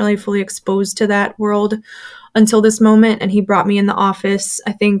wasn't really fully exposed to that world until this moment. And he brought me in the office.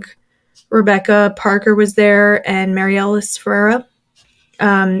 I think Rebecca Parker was there and Mary Ellis Ferreira.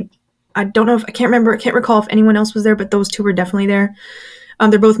 I can't recall if anyone else was there, but those two were definitely there.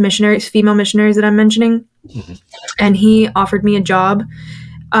 They're both missionaries, female missionaries that I'm mentioning. Mm-hmm. And he offered me a job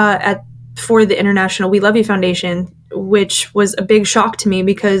for the International We Love You Foundation, which was a big shock to me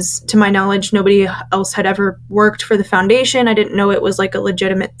because, to my knowledge, nobody else had ever worked for the foundation. I didn't know it was like a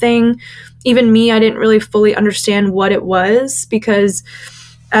legitimate thing. Even me, I didn't really fully understand what it was because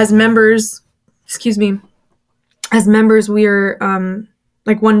as members, we're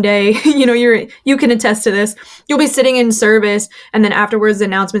like one day, you can attest to this. You'll be sitting in service, and then afterwards, the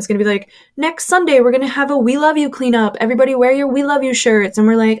announcement's going to be like, next Sunday, we're going to have a We Love You cleanup. Everybody wear your We Love You shirts. And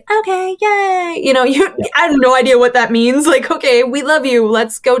we're like, okay, yay. I have no idea what that means. Like, okay, we love you.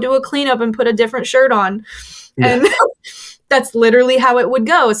 Let's go do a cleanup and put a different shirt on. Yeah. And that's literally how it would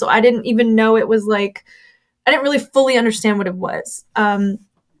go. So I didn't even know it was like, I didn't really fully understand what it was.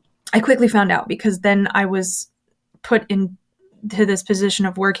 I quickly found out because then I was put into this position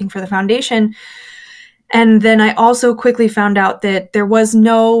of working for the foundation. And then I also quickly found out that there was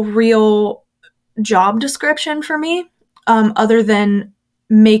no real job description for me other than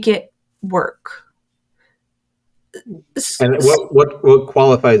make it work. And what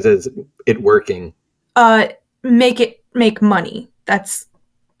qualifies as it working? Make money. That's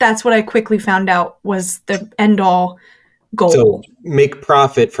what I quickly found out was the end all goal. So make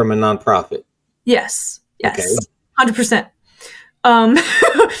profit from a nonprofit. Yes. Okay. 100%.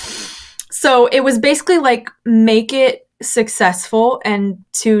 So it was basically like make it successful, and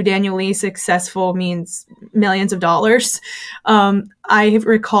to Daniel Lee, successful means millions of dollars. I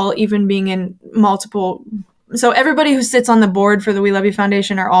recall even being in multiple. So everybody who sits on the board for the We Love You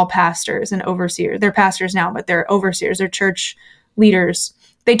Foundation are all pastors and overseers. They're pastors now, but they're overseers. They're church leaders.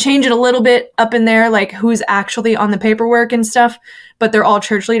 They change it a little bit up in there, like who's actually on the paperwork and stuff, but they're all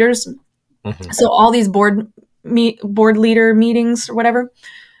church leaders. Mm-hmm. So all these board leader meetings or whatever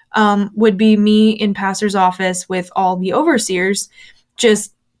would be me in pastor's office with all the overseers,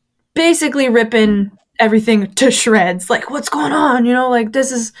 just basically ripping everything to shreds. Like, what's going on? Like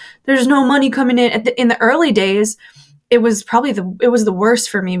there's no money coming in. In the early days, it was probably the worst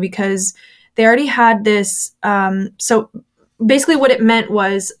for me because they already had this. So basically what it meant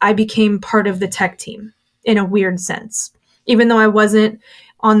was I became part of the tech team in a weird sense, even though I wasn't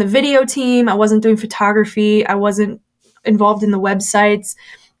on the video team, I wasn't doing photography, I wasn't involved in the websites,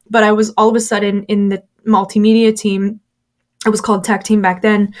 but I was all of a sudden in the multimedia team. It was called tech team back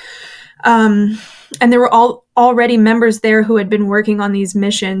then. And there were already members there who had been working on these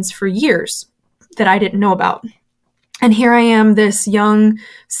missions for years that I didn't know about. And here I am, this young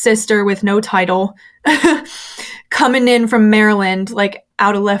sister with no title, coming in from Maryland, like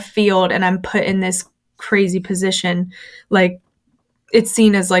out of left field, and I'm put in this crazy position. Like, it's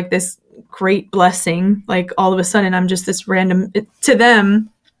seen as like this great blessing. Like, all of a sudden, I'm just this random, to them,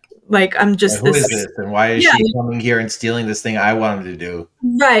 like, I'm just Who this. is this, and why is she coming here and stealing this thing I wanted to do?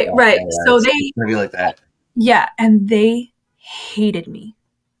 Right. So it's they gonna be like that. Yeah, and they hated me.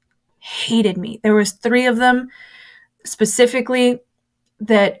 There was 3 of them specifically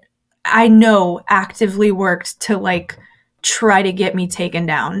that I know actively worked to like try to get me taken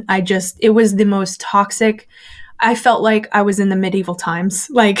down. It was the most toxic. I felt like I was in the medieval times,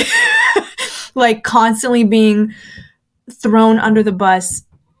 like like constantly being thrown under the bus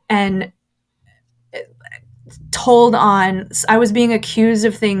and told on. I was being accused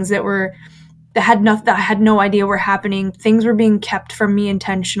of things that I had no idea were happening. Things were being kept from me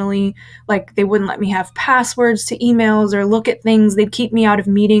intentionally. Like, they wouldn't let me have passwords to emails or look at things. They'd keep me out of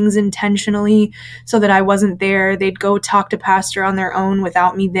meetings intentionally so that I wasn't there. They'd go talk to pastor on their own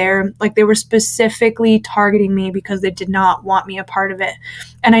without me there. Like, they were specifically targeting me because they did not want me a part of it.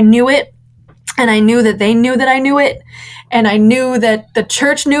 And I knew it. And I knew that they knew that I knew it. And I knew that the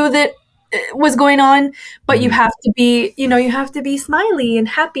church knew that was going on, but you have to be smiley and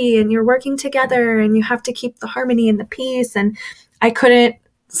happy, and you're working together, and you have to keep the harmony and the peace. And I couldn't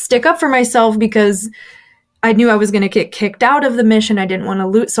stick up for myself because I knew I was going to get kicked out of the mission. I didn't want to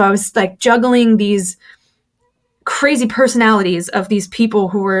lose. So I was like juggling these crazy personalities of these people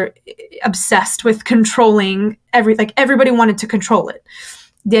who were obsessed with controlling everybody wanted to control it.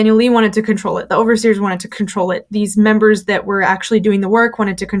 Daniel Lee wanted to control it. The overseers wanted to control it. These members that were actually doing the work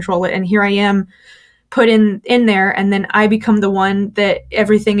wanted to control it. And here I am put in there. And then I become the one that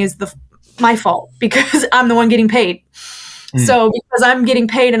everything is my fault because I'm the one getting paid. So because I'm getting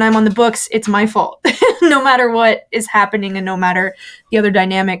paid and I'm on the books, it's my fault, no matter what is happening and no matter the other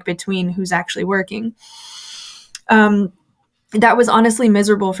dynamic between who's actually working. That was honestly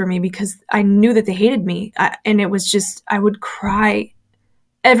miserable for me because I knew that they hated me. And it was just, I would cry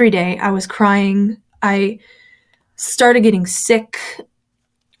every day. I was crying. I started getting sick.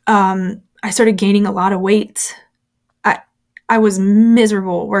 I started gaining a lot of weight. I was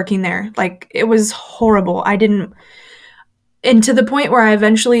miserable working there. Like, it was horrible. And to the point where I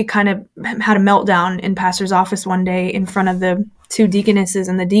eventually kind of had a meltdown in pastor's office one day in front of the 2 deaconesses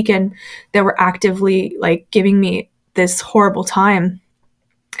and the deacon that were actively like giving me this horrible time.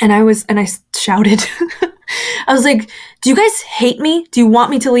 And I shouted, I was like, do you guys hate me? Do you want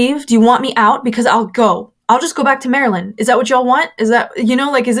me to leave? Do you want me out? Because I'll just go back to Maryland. Is that what y'all want? Is that,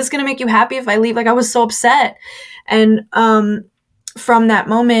 is this going to make you happy if I leave? Like, I was so upset. And from that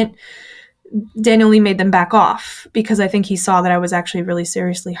moment, Daniel Lee made them back off because I think he saw that I was actually really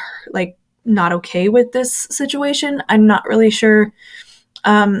seriously like not okay with this situation. I'm not really sure.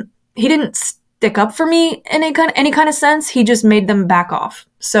 He didn't stick up for me in any kind of sense. He just made them back off.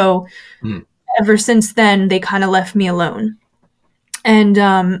 So ever since then, they kind of left me alone and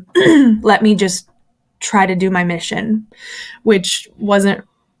let me just try to do my mission, which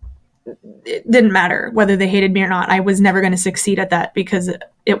it didn't matter whether they hated me or not. I was never going to succeed at that because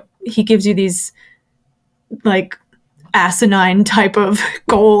he gives you these like asinine type of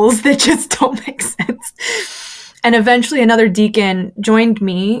goals that just don't make sense. And eventually another deacon joined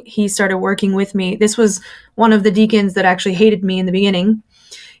me. He started working with me. This was one of the deacons that actually hated me in the beginning.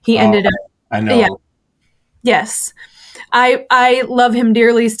 He ended up, I know. Yeah, yes. I love him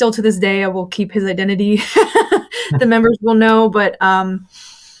dearly still to this day. I will keep his identity. The members will know, but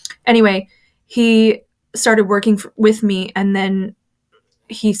anyway, he started working with me, and then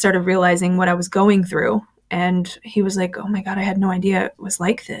he started realizing what I was going through. And he was like, oh my God, I had no idea it was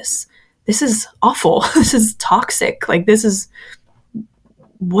like this. This is awful. This is toxic. Like, this is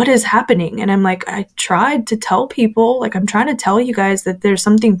what is happening. And I'm like, I tried to tell people, like, I'm trying to tell you guys that there's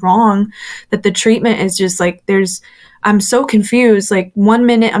something wrong, that the treatment is just like, I'm so confused. Like, 1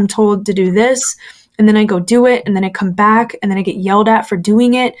 minute I'm told to do this, and then I go do it, and then I come back, and then I get yelled at for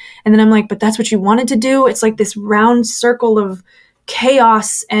doing it. And then I'm like, but that's what you wanted to do. It's like this round circle of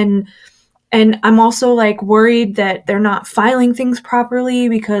chaos. And I'm also like worried that they're not filing things properly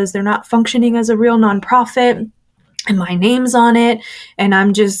because they're not functioning as a real nonprofit, and my name's on it. And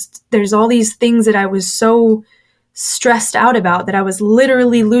there's all these things that I was so stressed out about that I was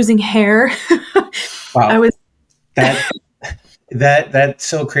literally losing hair. Wow. That's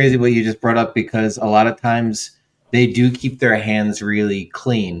so crazy what you just brought up, because a lot of times they do keep their hands really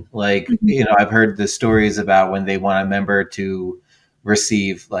clean. Like, I've heard the stories about when they want a member to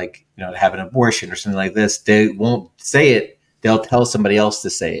receive, to have an abortion or something like this, they won't say it. They'll tell somebody else to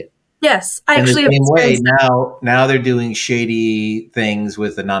say it. Yes, I In the actually have same way, experienced. now they're doing shady things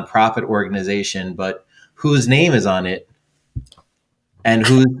with a nonprofit organization, but whose name is on it, and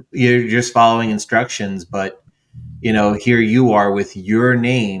who you're just following instructions, but here you are with your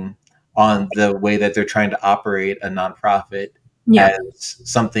name on the way that they're trying to operate a nonprofit Yeah. as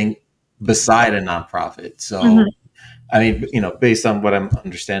something beside a nonprofit. Mhm. So, I mean, based on what I'm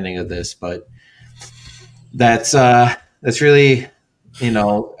understanding of this, but that's really,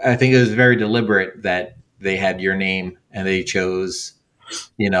 I think it was very deliberate that they had your name and they chose,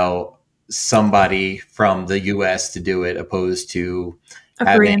 you know, somebody from the US to do it, opposed to A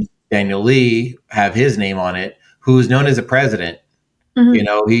having Korean. Daniel Lee have his name on it, who's known as a president.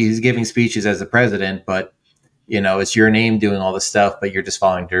 Mhm. He's giving speeches as the president, but it's your name doing all the stuff, but you're just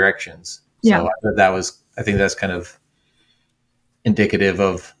following directions. Yeah. So I think that's kind of indicative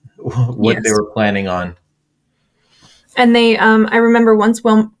of what they Yes. were planning on. And they, I remember once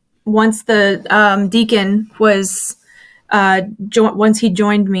the deacon was, once he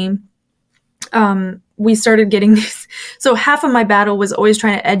joined me, we started getting these. So half of my battle was always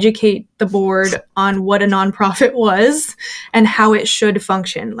trying to educate the board on what a nonprofit was and how it should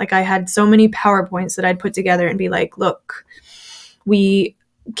function. Like I had so many PowerPoints that I'd put together and be like, look, we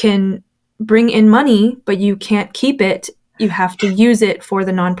can bring in money, but you can't keep it. You have to use it for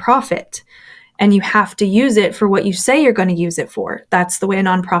the nonprofit. And you have to use it for what you say you're going to use it for. That's the way a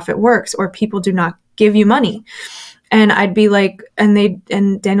nonprofit works, or people do not give you money. And I'd be like,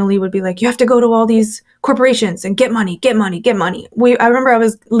 and Daniel Lee would be like, you have to go to all these corporations and get money, get money, get money. I remember I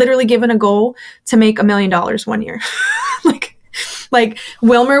was literally given a goal to make $1 million one year. like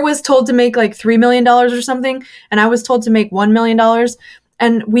Wilmer was told to make like $3 million or something. And I was told to make $1 million.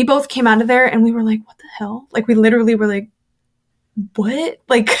 And we both came out of there and we were like, what the hell? Like we literally were like, what?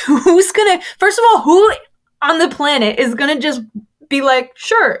 Like first of all, who on the planet is gonna just be like,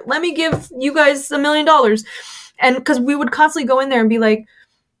 sure, let me give you guys $1 million? And because we would constantly go in there and be like,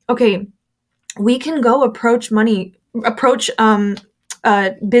 okay, we can go approach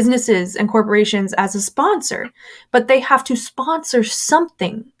businesses and corporations as a sponsor, but they have to sponsor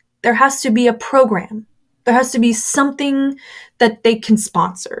something. There has to be a program. There has to be something that they can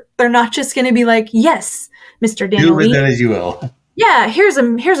sponsor. They're not just going to be like, yes, Mr. Daniel Do with Lee, that as you will. yeah, here's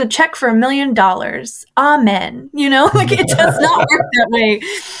a check for $1 million. Amen. Like it does not work that way.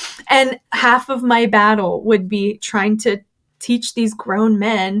 And half of my battle would be trying to teach these grown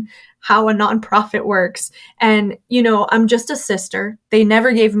men how a nonprofit works. And, I'm just a sister. They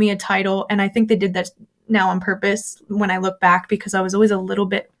never gave me a title. And I think they did that now on purpose when I look back, because I was always a little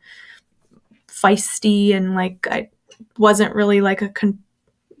bit feisty and like I wasn't really like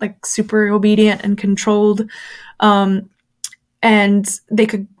super obedient and controlled. And they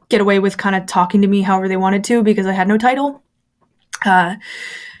could get away with kind of talking to me however they wanted to because I had no title.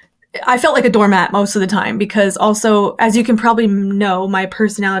 I felt like a doormat most of the time because also, as you can probably know, my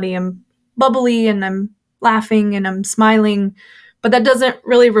personality, I'm bubbly and I'm laughing and I'm smiling, but that doesn't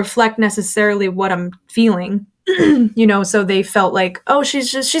really reflect necessarily what I'm feeling. So they felt like, oh,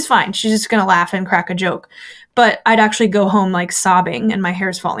 she's fine. She's just going to laugh and crack a joke. But I'd actually go home like sobbing and my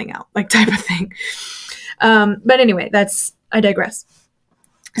hair's falling out, like type of thing. But anyway, I digress.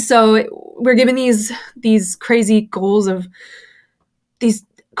 So we're given these crazy goals of these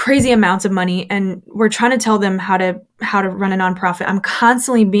crazy amounts of money, and we're trying to tell them how to run a nonprofit. I'm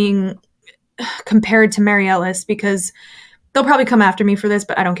constantly being compared to Mary Ellis because they'll probably come after me for this,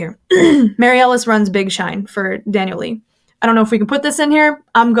 but I don't care. Mary Ellis runs Big Shine for Daniel Lee. I don't know if we can put this in here.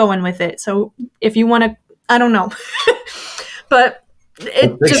 I'm going with it. So if you want to, I don't know. But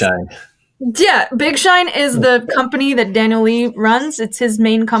it Big just... Shine. Yeah, Big Shine is the company that Daniel Lee runs. It's his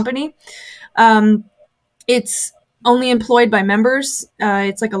main company. It's only employed by members.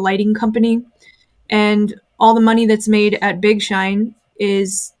 It's like a lighting company. And all the money that's made at Big Shine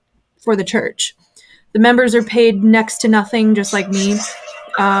is for the church. The members are paid next to nothing, just like me.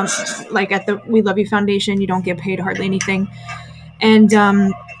 Like at the We Love You Foundation, you don't get paid hardly anything.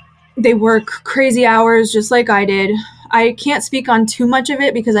 And they work crazy hours just like I did. I can't speak on too much of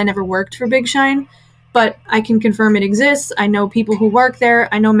it because I never worked for Big Shine, but I can confirm it exists. I know people who work there.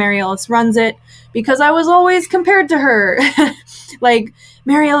 I know Mary Ellis runs it because I was always compared to her. Like,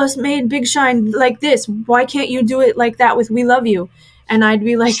 Mary Ellis made Big Shine like this. Why can't you do it like that with We Love You? And I'd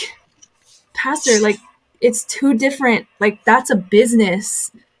be like, Pastor, like, it's too different. Like, that's a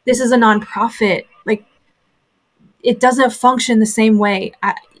business. This is a nonprofit. Like, it doesn't function the same way.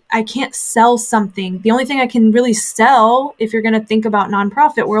 I can't sell something. The only thing I can really sell, if you're going to think about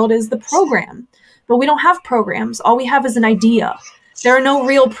nonprofit world, is the program. But we don't have programs. All we have is an idea. There are no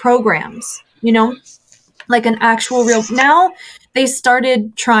real programs, like an actual real. Now they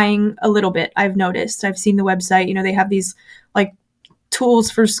started trying a little bit. I've noticed. I've seen the website. You know, they have these like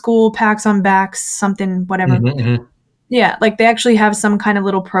tools for school, packs on backs, something, whatever. Mm-hmm. Yeah, like they actually have some kind of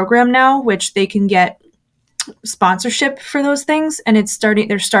little program now, which they can get sponsorship for those things, and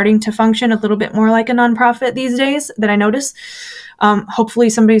they're starting to function a little bit more like a nonprofit these days that I notice. Hopefully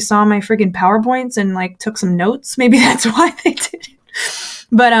somebody saw my friggin' PowerPoints and like took some notes. Maybe that's why they did it.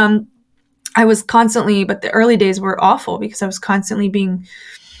 But but the early days were awful because I was constantly being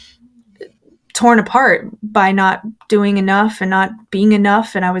torn apart by not doing enough and not being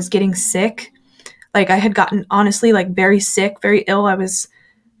enough, and I was getting sick. Like I had gotten honestly like very sick, very ill. I was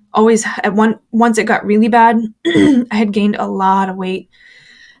always once it got really bad, I had gained a lot of weight,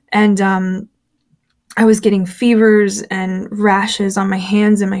 and I was getting fevers and rashes on my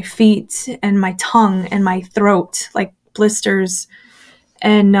hands and my feet and my tongue and my throat, like blisters.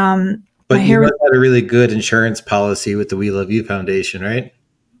 And but my hair had a really good insurance policy with the We Love You Foundation, right?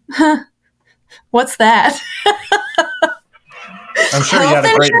 What's that? I'm sure you had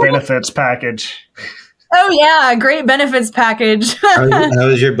a great benefits package. Oh yeah, great benefits package. How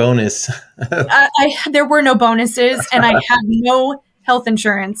was your bonus? There were no bonuses, and I had no health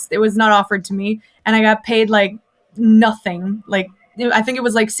insurance. It was not offered to me, and I got paid like nothing. Like I think it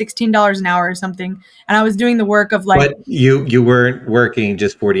was like $16 an hour or something, and I was doing the work of like. But you weren't working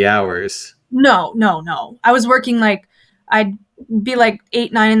just 40 hours. No. I was working like I'd be like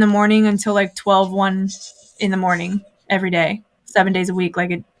 8, 9 in the morning until like 12, 1 in the morning every day, 7 days a week.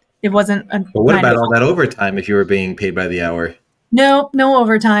 Like it wasn't a. But what about all that overtime if you were being paid by the hour? No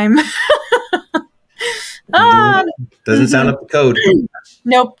overtime. Doesn't sound up to code.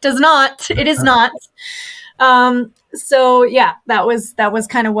 Nope, does not. It is not. So yeah, that was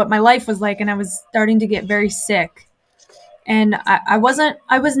kind of what my life was like, and I was starting to get very sick. And I was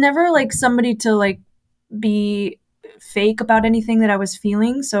never like somebody to like be fake about anything that I was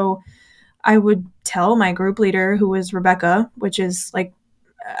feeling. So I would tell my group leader, who was Rebecca, which is like,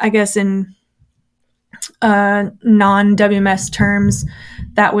 I guess in non-WMS terms,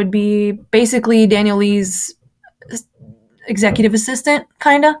 that would be basically Daniel Lee's executive assistant,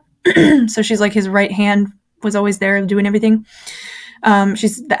 kind of. So she's like his right hand, was always there doing everything.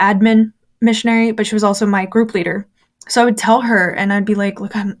 She's the admin missionary, but she was also my group leader. So I would tell her, and I'd be like,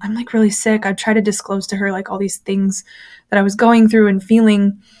 look, I'm like really sick. I'd try to disclose to her like all these things that I was going through and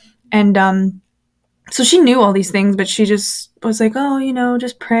feeling. And so she knew all these things, but she just was like, oh, you know,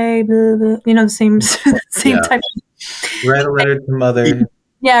 just pray, blah, blah. You know, the same type. Write a letter to mother.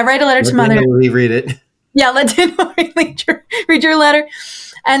 Yeah, write a letter to mother. Daniel Lee read it. Yeah, let Daniel read your letter.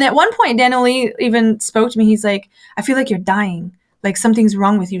 And at one point, Daniel Lee even spoke to me. He's like, I feel like you're dying. Like something's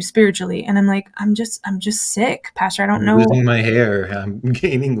wrong with you spiritually. And I'm like, I'm just sick, Pastor. I don't know. I'm losing my hair. I'm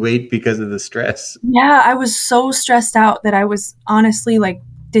gaining weight because of the stress. Yeah, I was so stressed out that I was honestly like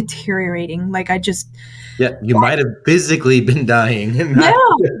deteriorating. Like I just. Yeah, you might have physically been dying. Yeah,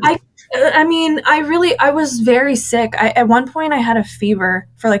 I mean, I was very sick. At one point I had a fever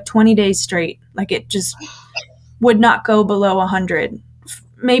for like 20 days straight. Like it just would not go below 100,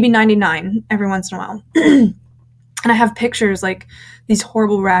 maybe 99 every once in a while. And I have pictures, like these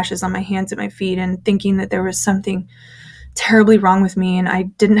horrible rashes on my hands and my feet, and thinking that there was something terribly wrong with me. And I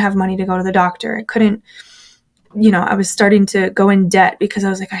didn't have money to go to the doctor. I couldn't, I was starting to go in debt because I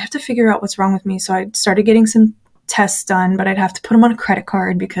was like, I have to figure out what's wrong with me. So I started getting some tests done, but I'd have to put them on a credit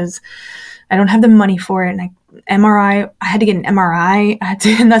card because I don't have the money for it. And I had to get an MRI.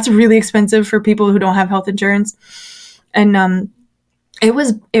 And that's really expensive for people who don't have health insurance. And it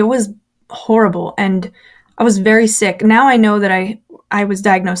was horrible. And I was very sick. Now I know that I was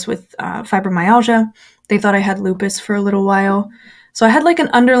diagnosed with fibromyalgia. They thought I had lupus for a little while. So I had like an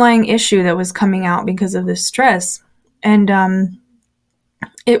underlying issue that was coming out because of this stress. And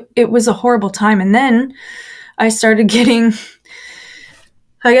it was a horrible time. And then I started getting,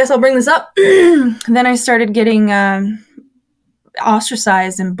 I guess I'll bring this up. Then I started getting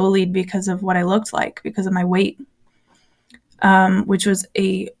ostracized and bullied because of what I looked like, because of my weight, which was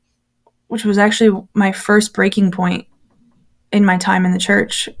actually my first breaking point in my time in the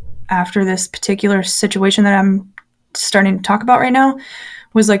church after this particular situation that I'm starting to talk about right now.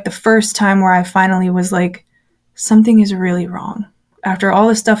 Was like the first time where I finally was like, something is really wrong. After all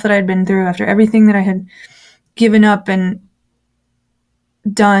the stuff that I'd been through, after everything that I had given up and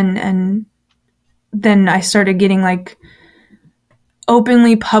done, and then I started getting like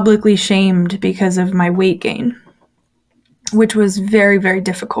openly, publicly shamed because of my weight gain, which was very, very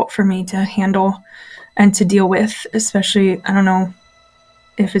difficult for me to handle and to deal with, especially, I don't know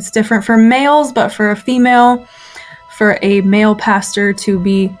if it's different for males, but for a female, for a male pastor to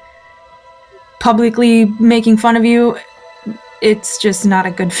be publicly making fun of you, it's just not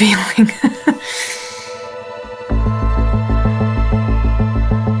a good feeling.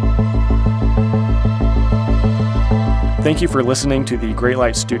 Thank you for listening to the Great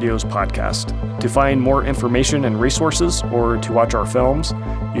Light Studios podcast. To find more information and resources or to watch our films,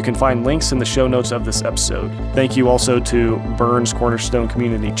 you can find links in the show notes of this episode. Thank you also to Burns Cornerstone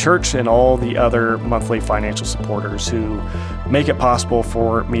Community Church and all the other monthly financial supporters who make it possible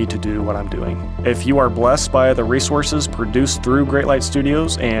for me to do what I'm doing. If you are blessed by the resources produced through Great Light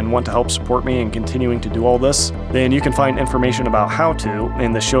Studios and want to help support me in continuing to do all this, then you can find information about how to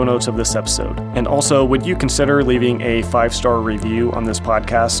in the show notes of this episode. And also, would you consider leaving a 5-star review on this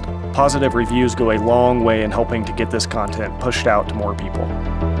podcast? Positive reviews go a long way in helping to get this content pushed out to more people.